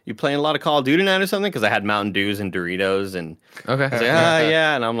 You playing a lot of Call of Duty night or something? Because I had Mountain Dews and Doritos, and okay, I was like,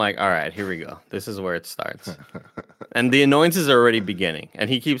 yeah. And I'm like, all right, here we go. This is where it starts. And the annoyances are already beginning. And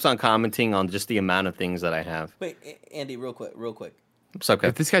he keeps on commenting on just the amount of things that I have. Wait, Andy, real quick. It's okay.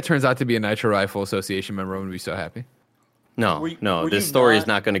 If this guy turns out to be a Nitro Rifle Association member, I'm gonna be so happy. No, this story is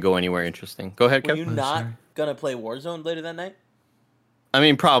not going to go anywhere interesting. Go ahead, Were Kevin. you not going to play Warzone later that night? I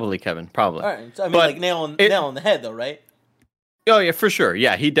mean, probably, Kevin. Probably. All right. So, I mean, like nail on the head, though, right? Oh, yeah, for sure.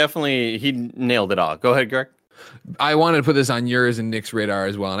 Yeah, he nailed it all. Go ahead, Greg. I wanted to put this on yours and Nick's radar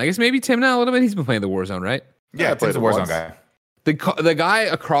as well. And I guess maybe Tim now a little bit. He's been playing the Warzone, right? Yeah, Tim's a Warzone guy. The guy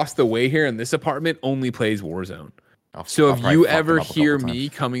across the way here in this apartment only plays Warzone. So if you ever hear me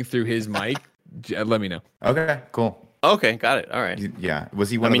coming through his mic, let me know. Okay, cool. Okay, got it. All right. Yeah. Was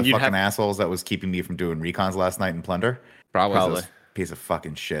he one of the fucking assholes that was keeping me from doing recons last night in Plunder? Probably. Piece of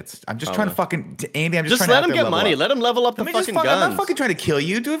fucking shits. I'm just trying to fucking Andy. I'm just let trying to him get money. Let him level up the fucking guns. I'm not fucking trying to kill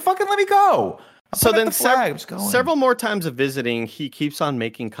you, dude. Fucking let me go. So then several more times of visiting, he keeps on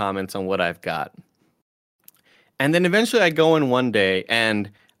making comments on what I've got. And then eventually I go in one day and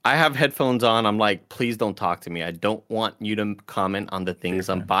I have headphones on. I'm like, please don't talk to me. I don't want you to comment on the things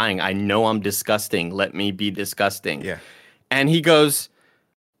I'm buying. I know I'm disgusting. Let me be disgusting. Yeah. And he goes,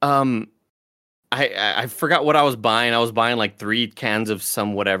 I forgot what I was buying. I was buying like 3 cans of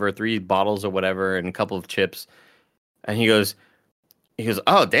some whatever, 3 bottles or whatever, and a couple of chips. And he goes,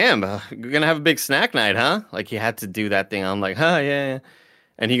 oh, damn, you're going to have a big snack night, huh? Like he had to do that thing. I'm like, yeah.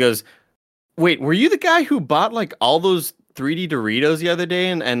 And he goes, wait, were you the guy who bought like all those 3D Doritos the other day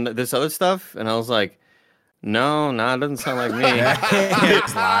and this other stuff? And I was like, no, it doesn't sound like me.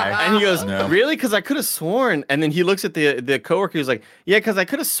 And he goes, really? Because I could have sworn. And then he looks at the coworker. He's like, yeah, because I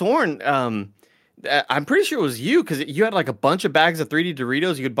could have sworn. I'm pretty sure it was you because you had like a bunch of bags of 3D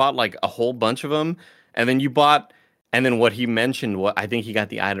Doritos. You had bought like a whole bunch of them. And then you bought, and then what he mentioned, I think he got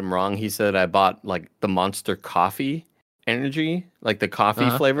the item wrong. He said I bought like the Monster Coffee Energy, like the coffee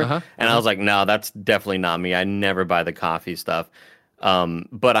flavor. And I was like, no, that's definitely not me. I never buy the coffee stuff.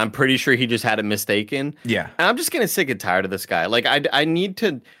 But I'm pretty sure he just had it mistaken. Yeah. And I'm just getting sick and tired of this guy. Like I need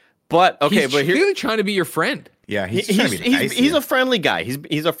to, but okay, he's but he's really trying to be your friend. Yeah. He's a friendly guy.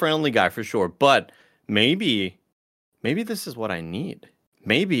 He's a friendly guy for sure. But maybe this is what I need.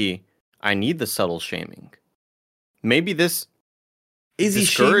 Maybe I need the subtle shaming. Maybe this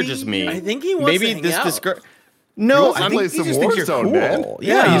discourages me. I think he wants to hang out. No, I think some Warzone, cool. Man.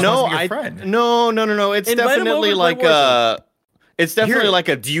 Yeah, no. It's definitely like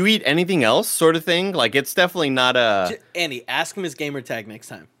a do you eat anything else sort of thing. Like it's definitely not a Andy, ask him his gamer tag next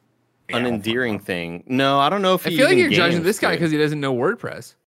time. An endearing thing. No, I don't know if I feel like you're judging this guy because he doesn't know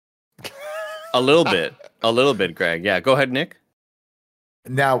WordPress. A little bit, Greg. Yeah, go ahead, Nick.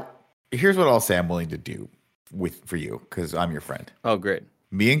 Now, here's what I'll say I'm willing to do for you because I'm your friend. Oh, great.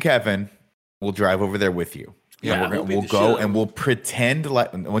 Me and Kevin will drive over there with you. Yeah, and we'll go and we'll pretend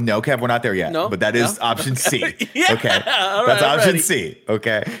like. Well, no, Kev, we're not there yet. No? But that is No? option C. Yeah. Okay, All that's right, I'm option ready. C.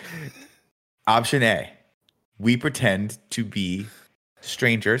 Okay. Option A, we pretend to be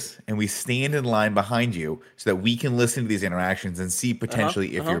strangers and we stand in line behind you so that we can listen to these interactions and see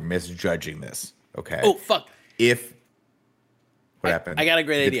potentially if you're misjudging this. Okay. Oh fuck! What happened? I got a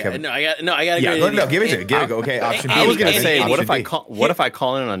great Did idea. Kevin- No, I got a great idea. No, give it to it. Okay, option B. I was gonna Andy, say, Andy, what if I Option call? What if I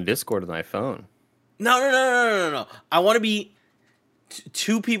call in on Discord with my phone? No. I want to be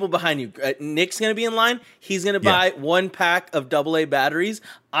two people behind you. Nick's gonna be in line. He's gonna buy 1 pack of AA batteries.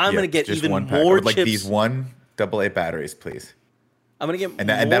 I'm gonna get just even one pack. more Like chips. these 1 AA batteries, please. I'm gonna get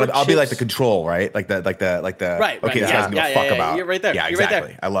And more I'll be like the chips. control, right? Like the Right, Okay, this yeah, doesn't give a yeah, fuck yeah, about. you're right there, Yeah, you're right there.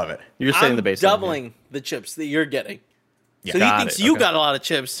 exactly. I love it. You're saying I'm the baseline. doubling the chips that you're getting. Yeah. So he Got thinks it, you okay. got a lot of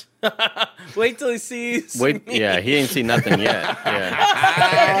chips. Wait till he sees. Wait, me. yeah, he ain't seen nothing yet.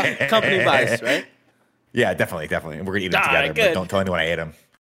 Yeah. Company buys, right? Yeah, definitely. And we're gonna eat them together, good. but don't tell anyone I ate them.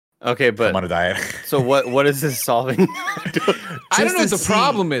 Okay, I'm on a but diet. so what is this solving? I don't know Just what to the see-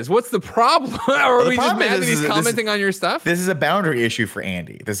 problem is. What's the problem? Or are The we just problem mad is that he's that this- commenting on your stuff? This is a boundary issue for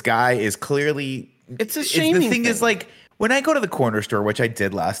Andy. This guy is clearly. It's a The shaming thing is, thing. like, when I go to the corner store, which I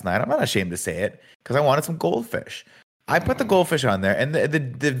did last night, I'm not ashamed to say it because I wanted some goldfish. I put the goldfish on there, and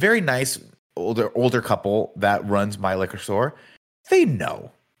the very nice older couple that runs my liquor store, they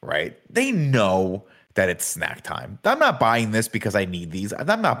know, right? They know that it's snack time. I'm not buying this because I need these.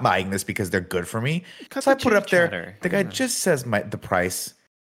 I'm not buying this because they're good for me. So I put it up there. chatter. The guy just says the price,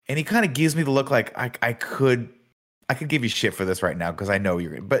 and he kind of gives me the look like I could give you shit for this right now because I know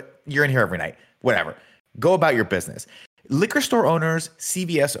but you're in here every night. Whatever. Go about your business. Liquor store owners,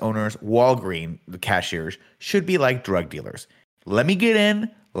 CVS owners, Walgreens, the cashiers should be like drug dealers. Let me get in.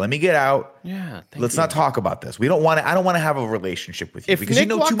 Let me get out. Yeah. Let's not talk about this. We don't want to. I don't want to have a relationship with you because you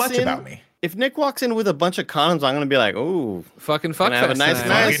know too much about me. If Nick walks in with a bunch of condoms, I'm gonna be like, "Oh, Fucking fuck Gonna have a fest nice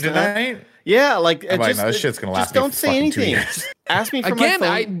tonight. night. Fucking tonight. yeah." Like, I'm like, just no, this shit's gonna last Just me don't for say fucking 2 anything. years. Ask me for Again,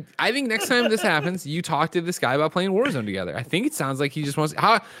 my phone. I think next time this happens, you talk to this guy about playing Warzone together. I think it sounds like he just wants.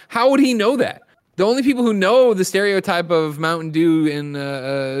 How would he know that? The only people who know the stereotype of Mountain Dew and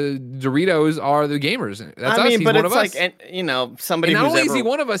Doritos are the gamers. That's I us. mean, He's but one it's of us. like, and somebody And not who's only is ever. he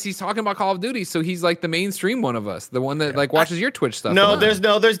one of us, he's talking about Call of Duty, so he's like the mainstream one of us, the one that like watches your Twitch stuff. No, a lot.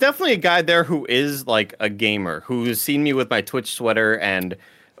 there's definitely a guy there who is like a gamer who's seen me with my Twitch sweater and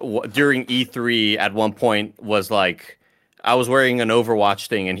during E3 at one point was like, I was wearing an Overwatch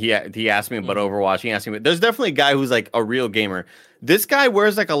thing and he asked me about Overwatch. He asked me, there's definitely a guy who's like a real gamer. This guy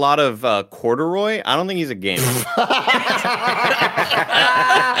wears like a lot of corduroy. I don't think he's a gamer.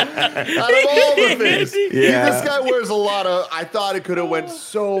 Out of all the things, Yeah. this guy wears a lot of. I thought it could have went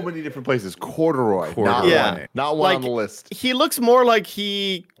so many different places. Corduroy, not Yeah. one, not one on Like, the list. He looks more like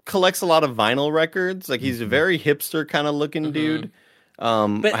he collects a lot of vinyl records. Like he's a very hipster kind of looking dude.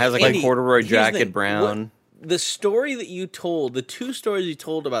 But Has like Andy, a corduroy here's the jacket, thing. brown. The story that you told, the 2 stories you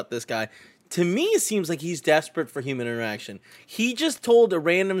told about this guy, to me it seems like he's desperate for human interaction. He just told a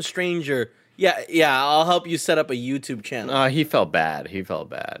random stranger, "Yeah, I'll help you set up a YouTube channel." He felt bad. He felt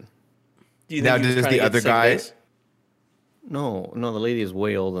bad. Do you Now, he was does trying the to get other sick guy? base? No, the lady is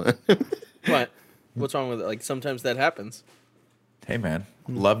way older. What? What's wrong with it? Like sometimes that happens. Hey man,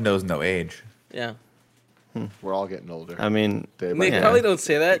 love knows no age. Yeah. We're all getting older. I mean, Day by Nick, day. probably don't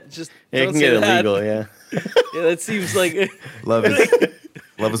say that. Just it don't can say get that. illegal. Yeah. Yeah, that seems like Love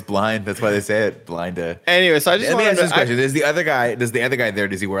is blind. That's why they say it. Blind to. Anyway, so I just Let me wanted ask to. this question: Does the other guy there?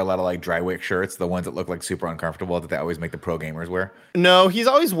 Does he wear a lot of like dry wick shirts, the ones that look like super uncomfortable that they always make the pro gamers wear? No, he's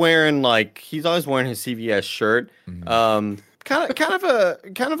always wearing his CVS shirt.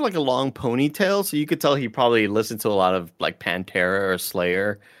 Kind of like a long ponytail, so you could tell he probably listened to a lot of like Pantera or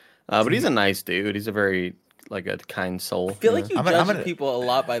Slayer. But he's a nice dude. He's a very like a kind soul. I feel like you I'm judge gonna- people a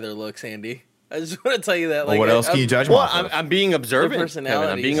lot by their looks, Andy. I just want to tell you that. Well, Like, what else can you judge them Well, off of? I'm being observant. Their Kevin. personalities.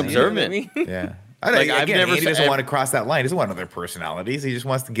 I'm being you know what I observant. mean? Yeah. Like, I've Again, never Andy doesn't said- want to cross that line. He doesn't want other personalities. He just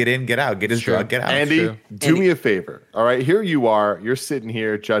wants to get in, get out, get his drug, get out. Andy, true. do me a favor. All right, here you are. You're sitting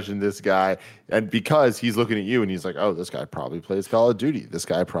here judging this guy, and because he's looking at you and he's like, "Oh, this guy probably plays Call of Duty. This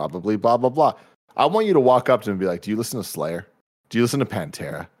guy probably blah blah blah." I want you to walk up to him and be like, "Do you listen to Slayer? Do you listen to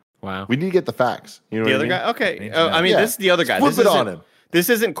Pantera? Wow. We need to get the facts." You know The what other I mean? guy, okay. Need to know. I mean, Yeah. this is the other guy. Flip This it on isn't- him. This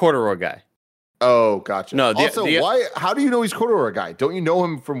isn't corduroy guy. Oh, gotcha. No, Also, why? How do you know he's corduroy guy? Don't you know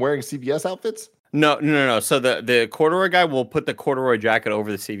him from wearing CVS outfits? No. So the corduroy guy will put the corduroy jacket over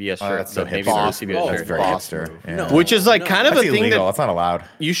the CVS shirt. That's so so maybe hipster. the CVS That's shirt. very Boss hipster. move. Yeah. No. Which is like kind of That's a thing illegal. that That's not allowed.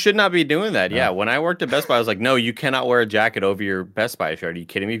 you should not be doing that. Yeah. When I worked at Best Buy, I was like, no, you cannot wear a jacket over your Best Buy shirt. Are you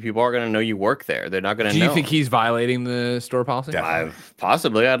kidding me? People are going to know you work there. They're not going to Do know. you think he's violating the store policy? Definitely.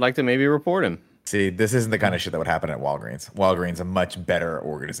 Possibly. I'd like to maybe report him. See, this isn't the kind of shit that would happen at Walgreens. Walgreens a much better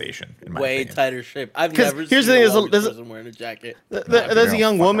organization, in my Way opinion. tighter shape. I've 'Cause never here's seen the a thing, Walgreens there's a- person wearing a jacket. There's a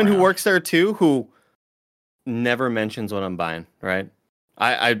young fuck woman who around. works there too who never mentions what I'm buying. Right?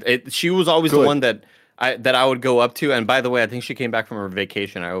 She was always the Good. one that I would go up to. And by the way, I think she came back from her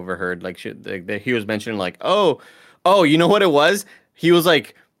vacation. I overheard like he was mentioning like, oh, you know what it was? He was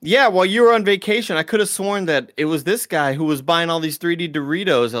like, yeah, while you were on vacation, I could have sworn that it was this guy who was buying all these 3D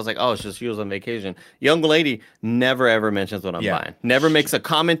Doritos. I was like, oh, it's just she was on vacation. Young lady never ever mentions what I'm buying. Never makes a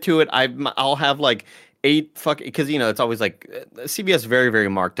comment to it. I'll have like 8 because it's always like CVS very very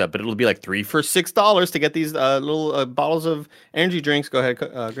marked up, but it'll be like 3 for $6 to get these little bottles of energy drinks. Go ahead,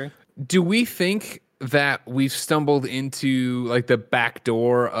 Greg. Do we think that we've stumbled into like the back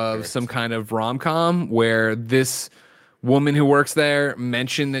door of some kind of rom-com where this woman who works there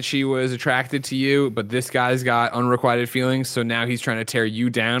mentioned that she was attracted to you, but this guy's got unrequited feelings, so now he's trying to tear you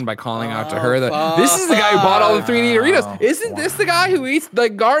down by calling out to her that this is the guy who bought all the 3D Doritos. Isn't this the guy who eats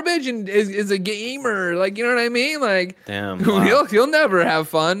like garbage and is a gamer? Like, you know what I mean? Like, Damn, he'll never have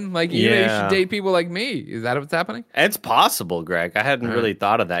fun. Like, you Yeah. should date people like me. Is that what's happening? It's possible, Greg. I hadn't really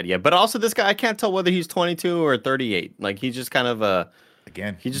thought of that yet. But also, this guy, I can't tell whether he's 22 or 38. Like, he's just kind of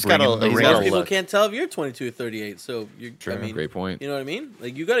Again, He just bring got a- in the he's ring. got Most a people look. can't tell if you're 22 or 38. So you're. I mean, Great point. You know what I mean?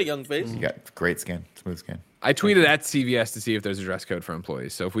 Like you got a young face. You got great skin, smooth skin. I tweeted at CVS to see if there's a dress code for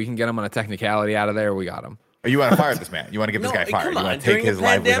employees. So if we can get them on a technicality out of there, we got them. Oh, you want to fire this man? You want to get this guy fired? come You on. want to take During his the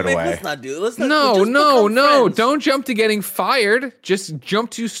livelihood pandemic, away? let's not do it. Let's not. No, just no, become no. friends. Don't jump to getting fired. Just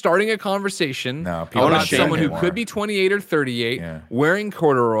jump to starting a conversation No, people wanna about shame someone who anymore. could be 28 or 38 Yeah. wearing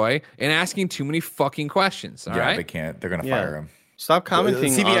corduroy and asking too many fucking questions. All Yeah, right. they can't. They're gonna Yeah. fire him. stop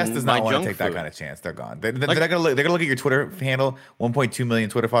commenting. CBS on does my not want to junk take that food. kind of chance. They're gone. They're not gonna look. They're gonna look at your Twitter handle. 1.2 million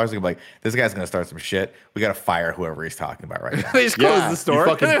Twitter followers. They're gonna be like, this guy's gonna start some shit. We gotta fire whoever he's talking about right now. They just Yeah, close the you store.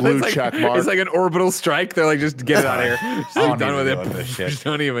 fucking blue It's like, check mark. It's like an orbital strike. They're like, just get it out of here. Just I don't done need with to it. deal with this shit. Just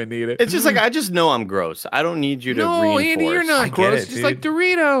don't even need it. It's just like I just know I'm gross. I don't need you to no, reinforce. Andy, you're I not get gross. it, Just like dude.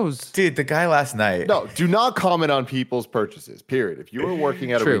 Doritos. Dude, the guy last night. No, do not comment on people's purchases. Period. If you are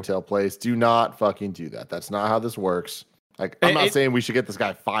working at a True. retail place, do not fucking do that. That's not how this works. Like, I'm not It- saying we should get this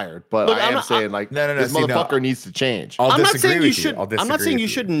guy fired, but Look, I I'm am not- saying like, No, this see, no. motherfucker needs to change. I'll I'm not disagree saying with you should. I'll I'm not disagree saying with you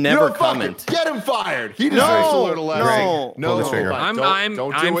should You never know, fuck it. comment. Get him fired. He deserves a little less. no, no, Pull the trigger. Mike, I'm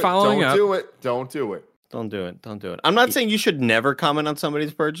don't I'm do it. following don't up. do it. Don't do it. Don't do it. Don't do it. I'm not saying you should never comment on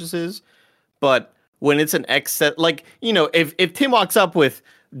somebody's purchases, but when it's an excess, like if Tim walks up with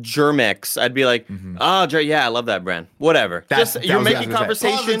Germex, I'd be like, yeah, I love that brand. Whatever. That's- Just that you're was what I making was gonna say.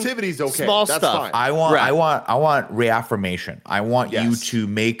 conversation. Positivity's okay. Small That's stuff. fine. I want, Right. I want reaffirmation. I want you Yes. to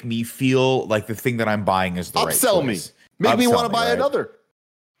make me feel like the thing that I'm buying is the right Upsell me. choice. Make me Upsell want to buy right? another.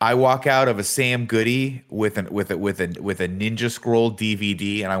 I walk out of a Sam Goody with a Ninja Scroll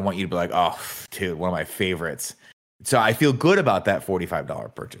DVD, and I want you to be like, "Oh, dude, one of my favorites." So I feel good about that $45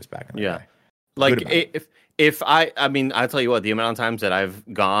 purchase back in the Yeah. day. Like Good about it. if I mean, I'll tell you what, the amount of times that I've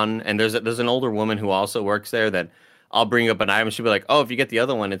gone and there's an older woman who also works there that I'll bring up an item. She'll be like, "Oh, if you get the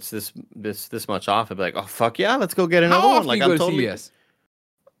other one, it's this much off." I'd be like, "Oh, fuck yeah, let's go get another How one." often Like you go I'm to totally CVS?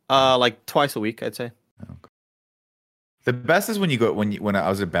 like twice a week, I'd say. The best is when you go when I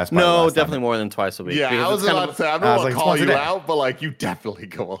was at Best Buy. No, last time. definitely more than twice a week. Yeah, because I was it's kind about of- to say, I'm I not was going like, to call once a you day. out, but like you definitely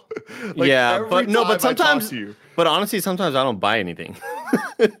go. yeah, every but no, time I but talk sometimes, to you. but honestly, sometimes I don't buy anything.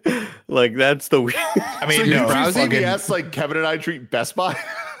 Like that's the weird. I So mean, you no, treat fucking- CVS like Kevin and I treat Best Buy.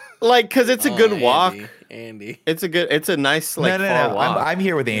 Like, cause it's a good walk. Andy. It's a nice like no. far walk. I'm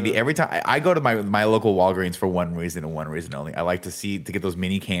here with Andy every time. I go to my local Walgreens for one reason and one reason only. I like to get those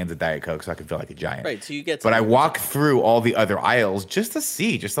mini cans of Diet Coke so I can feel like a giant. Right, so you get. But I some- walk through all the other aisles just to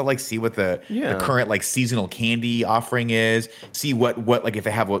see what the Yeah. current like seasonal candy offering is. See what like if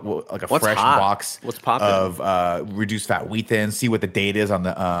they have what like a What's fresh hot? box What's popular? of reduced fat wheat thins. See what the date is on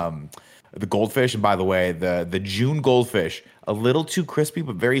the goldfish. And by the way, the June goldfish a little too crispy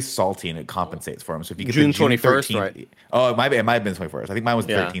but very salty and it compensates for them. So if you get June the June 21st, 13th, right? Oh, it might have been 21st. I think mine was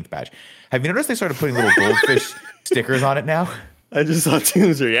the Yeah. 13th batch. Have you noticed they started putting little goldfish stickers on it now? I just saw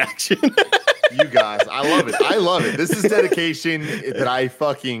Tim's reaction. You guys, I love it. I love it. This is dedication that I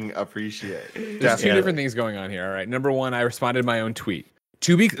fucking appreciate. There's two Definitely. different things going on here. All right. Number one, I responded to my own tweet.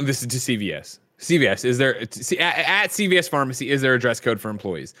 This is to CVS. CVS, is there at CVS Pharmacy, is there a dress code for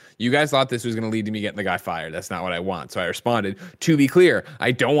employees? You guys thought this was going to lead to me getting the guy fired. That's not what I want. So I responded, to be clear,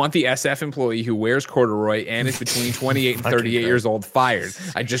 I don't want the SF employee who wears corduroy and is between 28 and 38 years old fired.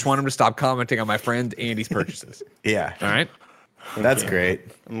 I just want him to stop commenting on my friend Andy's purchases. Yeah. All right. That's great.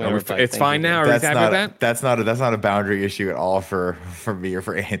 It's fine now. Are we happy with that? That's not a boundary issue at all for me or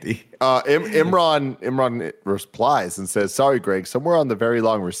for Andy. Imran replies and says, "Sorry, Greg. Somewhere on the very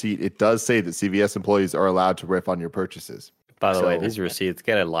long receipt, it does say that CVS employees are allowed to riff on your purchases." By the way, these receipts,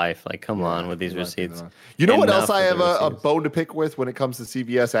 get a life. Like, come on with these receipts. You know what else I have a bone to pick with when it comes to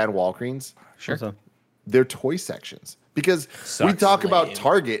CVS and Walgreens? Sure. Their toy sections. Because we talk about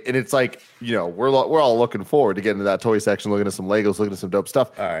Target, and it's like, you know, we're all looking forward to getting to that toy section, looking at some Legos, looking at some dope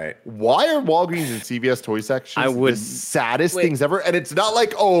stuff. All right. Why are Walgreens and CVS toy sections the saddest things ever? And it's not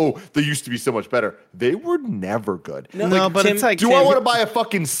like, oh, they used to be so much better. They were never good. No, but Tim, it's like, do I want to buy a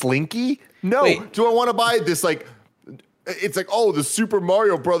fucking Slinky? No. Do I want to buy this, like, it's like, oh, the Super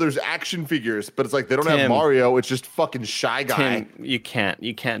Mario Brothers action figures, but it's like they don't have Mario. It's just fucking Shy Guy. Tim, you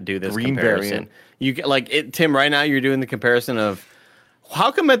can't do this Green comparison. variant. You like it, Tim. Right now, you're doing the comparison of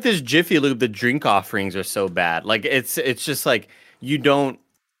how come at this Jiffy Lube the drink offerings are so bad. Like it's just like you don't.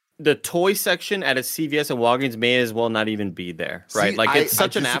 The toy section at a CVS and Walgreens may as well not even be there, right? See, like it's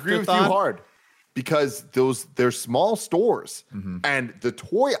such an afterthought. afterthought. With you hard because they're small stores, and the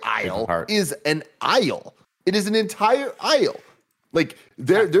toy aisle is an aisle. It is an entire aisle. Like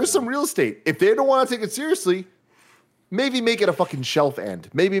there's some real estate. If they don't want to take it seriously, maybe make it a fucking shelf end.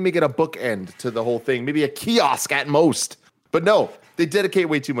 Maybe make it a book end to the whole thing. Maybe a kiosk at most. But no, they dedicate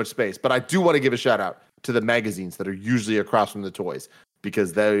way too much space. But I do want to give a shout out to the magazines that are usually across from the toys,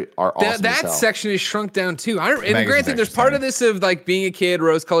 because they are awesome. That section is shrunk down too. And granted, there's part of this of like being a kid,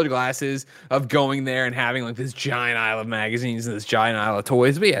 rose-colored glasses, of going there and having like this giant aisle of magazines and this giant aisle of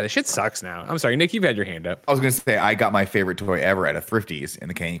toys. But yeah, the shit sucks now. I'm sorry, Nick, you've had your hand up. I was gonna say I got my favorite toy ever at a Thrifties in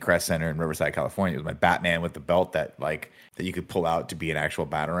the Canyon Crest Center in Riverside, California. It was my Batman with the belt that you could pull out to be an actual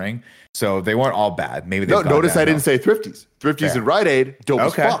Batarang. So they weren't all bad. Maybe they notice I didn't say Thrifties. Thrifties and Rite Aid, dope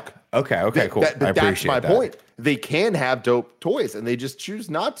as fuck. Okay, cool. That's my point. They can have dope toys, and they just choose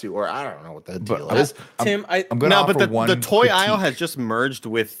not to, or I don't know what the deal is. Tim, I'm going to offer the toy aisle has just merged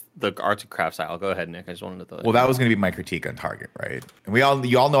with the arts and crafts aisle. Go ahead, Nick. I just wanted to throw that. Well, that was going to be my critique on Target, right? And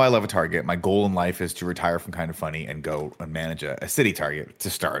you all know I love a Target. My goal in life is to retire from Kind of Funny and go and manage a city Target to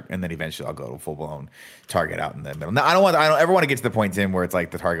start, and then eventually I'll go to full blown Target out in the middle. Now, I don't ever want to get to the point, Tim, where it's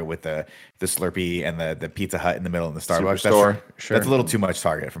like the Target with the Slurpee and the Pizza Hut in the middle and the Starbucks. That's a little too much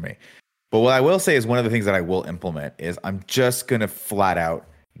Target for me. But what I will say is one of the things that I will implement is I'm just going to flat out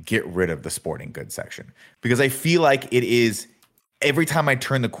get rid of the sporting goods section, because I feel like it is every time I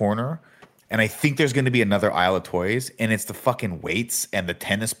turn the corner and I think there's going to be another aisle of toys and it's the fucking weights and the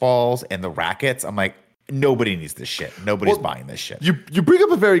tennis balls and the rackets. I'm like, nobody needs this shit. Nobody's buying this shit. You bring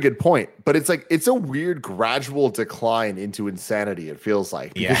up a very good point, but it's like it's a weird gradual decline into insanity, it feels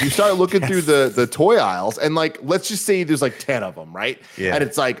like. Because you start looking through the toy aisles and like let's just say there's like 10 of them, right? Yeah. And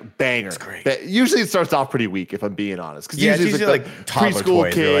it's like banger. It's great. Usually it starts off pretty weak, if I'm being honest. Because usually it's like preschool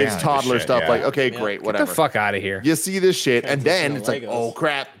kids, toddler stuff, like, okay, great, whatever. Get the fuck out of here. You see this shit, and then it's like, oh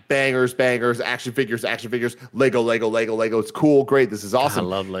crap. Bangers, action figures, Lego. It's cool, great. This is awesome. I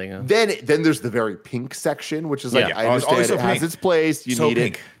love Lego. Then there's the very pink section, which is like I understand it has its place. You need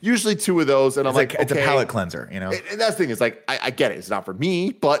it. Usually 2 of those, and I'm like, it's a palate cleanser, you know. And that's the thing is like I get it. It's not for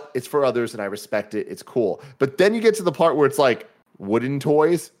me, but it's for others, and I respect it. It's cool. But then you get to the part where it's like wooden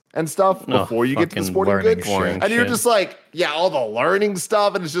toys and stuff before you get to the sporting goods, and you're just like, yeah, all the learning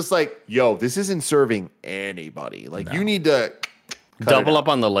stuff, and it's just like, yo, this isn't serving anybody. Like you need to. Double up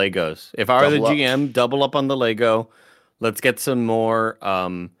on the Legos. If I were the GM, double up on the Lego. Let's get some more.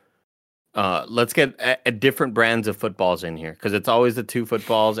 Let's get a different brands of footballs in here, because it's always the 2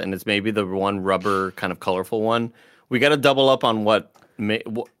 footballs, and it's maybe the one rubber kind of colorful one. We got to double up on what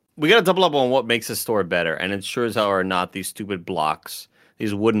makes the store better, and it sure as hell are not these stupid blocks.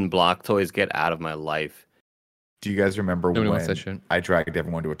 These wooden block toys. Get out of my life. Do you guys remember when I dragged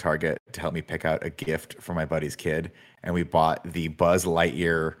everyone to a Target to help me pick out a gift for my buddy's kid, and we bought the Buzz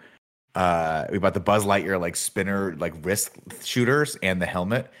Lightyear, like spinner, like wrist shooters and the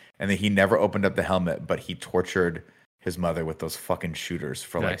helmet, and then he never opened up the helmet, but he tortured his mother with those fucking shooters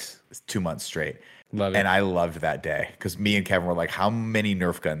for like 2 months straight. Love it. And I loved that day because me and Kevin were like, how many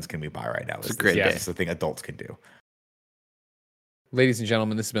Nerf guns can we buy right now? It's a great day. It's the thing adults can do. Ladies and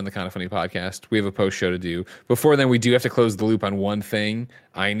gentlemen, this has been the Kind of Funny podcast. We have a post show to do. Before then, we do have to close the loop on one thing.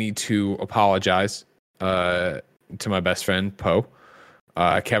 I need to apologize to my best friend, Poe.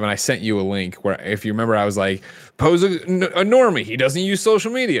 Kevin, I sent you a link where, if you remember, I was like, Poe's a normie. He doesn't use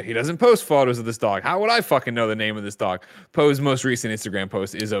social media. He doesn't post photos of this dog. How would I fucking know the name of this dog? Poe's most recent Instagram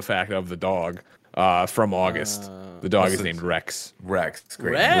post is a fact of the dog from August. The dog is named Rex. Rex. It's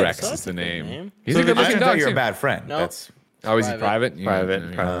great. Rex is the name. He's So a good I looking thought dog. you're a too. bad friend. No. That's Oh, is he private?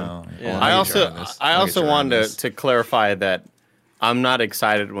 Private. Yeah. I I'll get you also on this. I I'll also get you on wanted this. to clarify that I'm not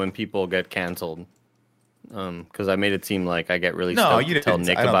excited when people get canceled. Because I made it seem like I get really no, stoked you to didn't. tell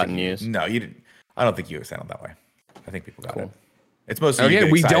Nick I don't about think you- news. No, you didn't. I don't think you sounded that way. I think people got it. It's mostly you Again,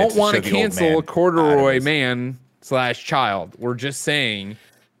 get we excited don't want show to the old cancel man a corduroy Adams. man / child. We're just saying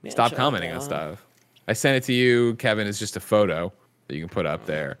stop child, commenting on dog. stuff. I sent it to you, Kevin. It's just a photo that you can put up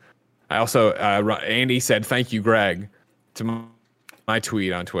there. I also, Andy said, thank you, Greg, to my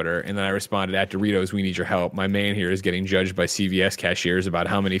tweet on Twitter. And then I responded, at Doritos, we need your help. My man here is getting judged by CVS cashiers about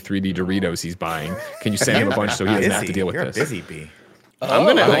how many 3D Doritos he's buying. Can you send him a bunch so he doesn't have to deal with You're this? a busy bee. I'm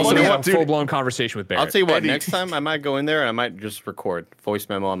gonna. I want to have a dude, full-blown conversation with Barrett. I'll tell you what. Next time I might go in there and I might just record voice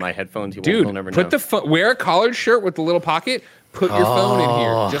memo on my headphones. He'll Dude, never put know. the wear a collared shirt with the little pocket. Put your phone in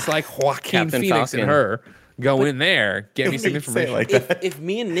here, just like Joaquin Captain Phoenix and Falcon. her. Go in there, get me some Say it information. like that. If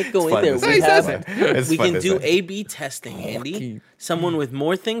me and Nick go in fun there, to we say. have It's we fun can to do say. A/B testing, Andy. Someone with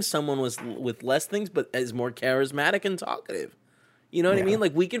more things, someone with less things, but is more charismatic and talkative. You know what I mean?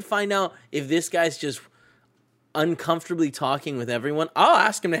 Like we can find out if this guy's just uncomfortably talking with everyone. I'll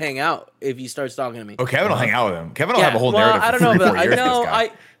ask him to hang out if he starts talking to me. Oh, Kevin will hang out with him. Kevin will have a whole well, narrative. I don't for know, 3 or but 4 I years with know this guy.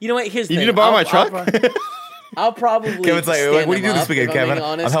 you know what? Here's the You need thing. to borrow my I'll truck? I'll probably. Kevin's like, stand what do you him do this up, weekend, if I'm being Kevin? I'm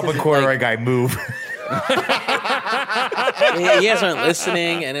honest, helping 'cause it's corduroy like- guy move. you guys aren't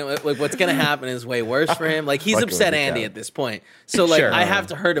listening, and like what's gonna happen is way worse for him. Like he's Fucking upset with you, Andy Kevin. at this point, so like Sure. I have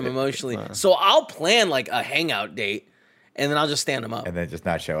to hurt him emotionally. So I'll plan like a hangout date, and then I'll just stand him up. And then just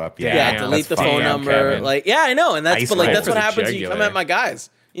not show up. Yeah, Yeah, delete the that's phone fucked up, number. Kevin. Like, yeah, I know, and that's Ice but like cold that's what for the happens when you come jugular. at my guys.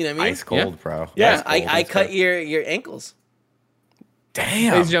 You know what I mean? Ice cold, bro. Yeah, Ice cold. I cut your ankles. Damn. Ladies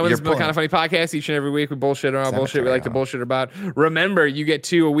and gentlemen, You're this has been the Kind of pulling- Funny podcast. Each and every week, we bullshit around bullshit we Cemetery like to on. bullshit about. Remember, you get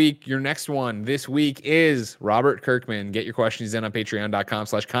 2 a week. Your next one this week is Robert Kirkman. Get your questions in on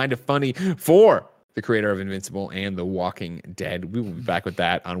patreon.com/kindoffunny for the creator of Invincible and The Walking Dead. We will be back with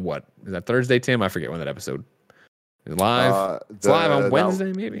that on what? Is that Thursday, Tim? I forget when that episode is live. It's live on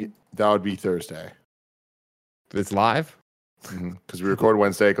Wednesday, maybe? That would be Thursday. It's live? Because we record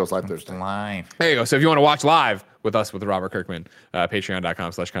Wednesday, it goes live Thursday. Line. There you go. So if you want to watch live with us with Robert Kirkman,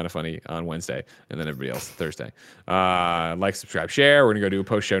 patreon.com/kindoffunny on Wednesday, and then everybody else Thursday. Like, subscribe, share. We're gonna go do a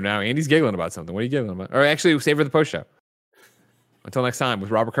post show now. Andy's giggling about something. What are you giggling about? Or actually, save for the post show. Until next time with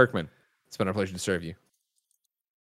Robert Kirkman. It's been our pleasure to serve you.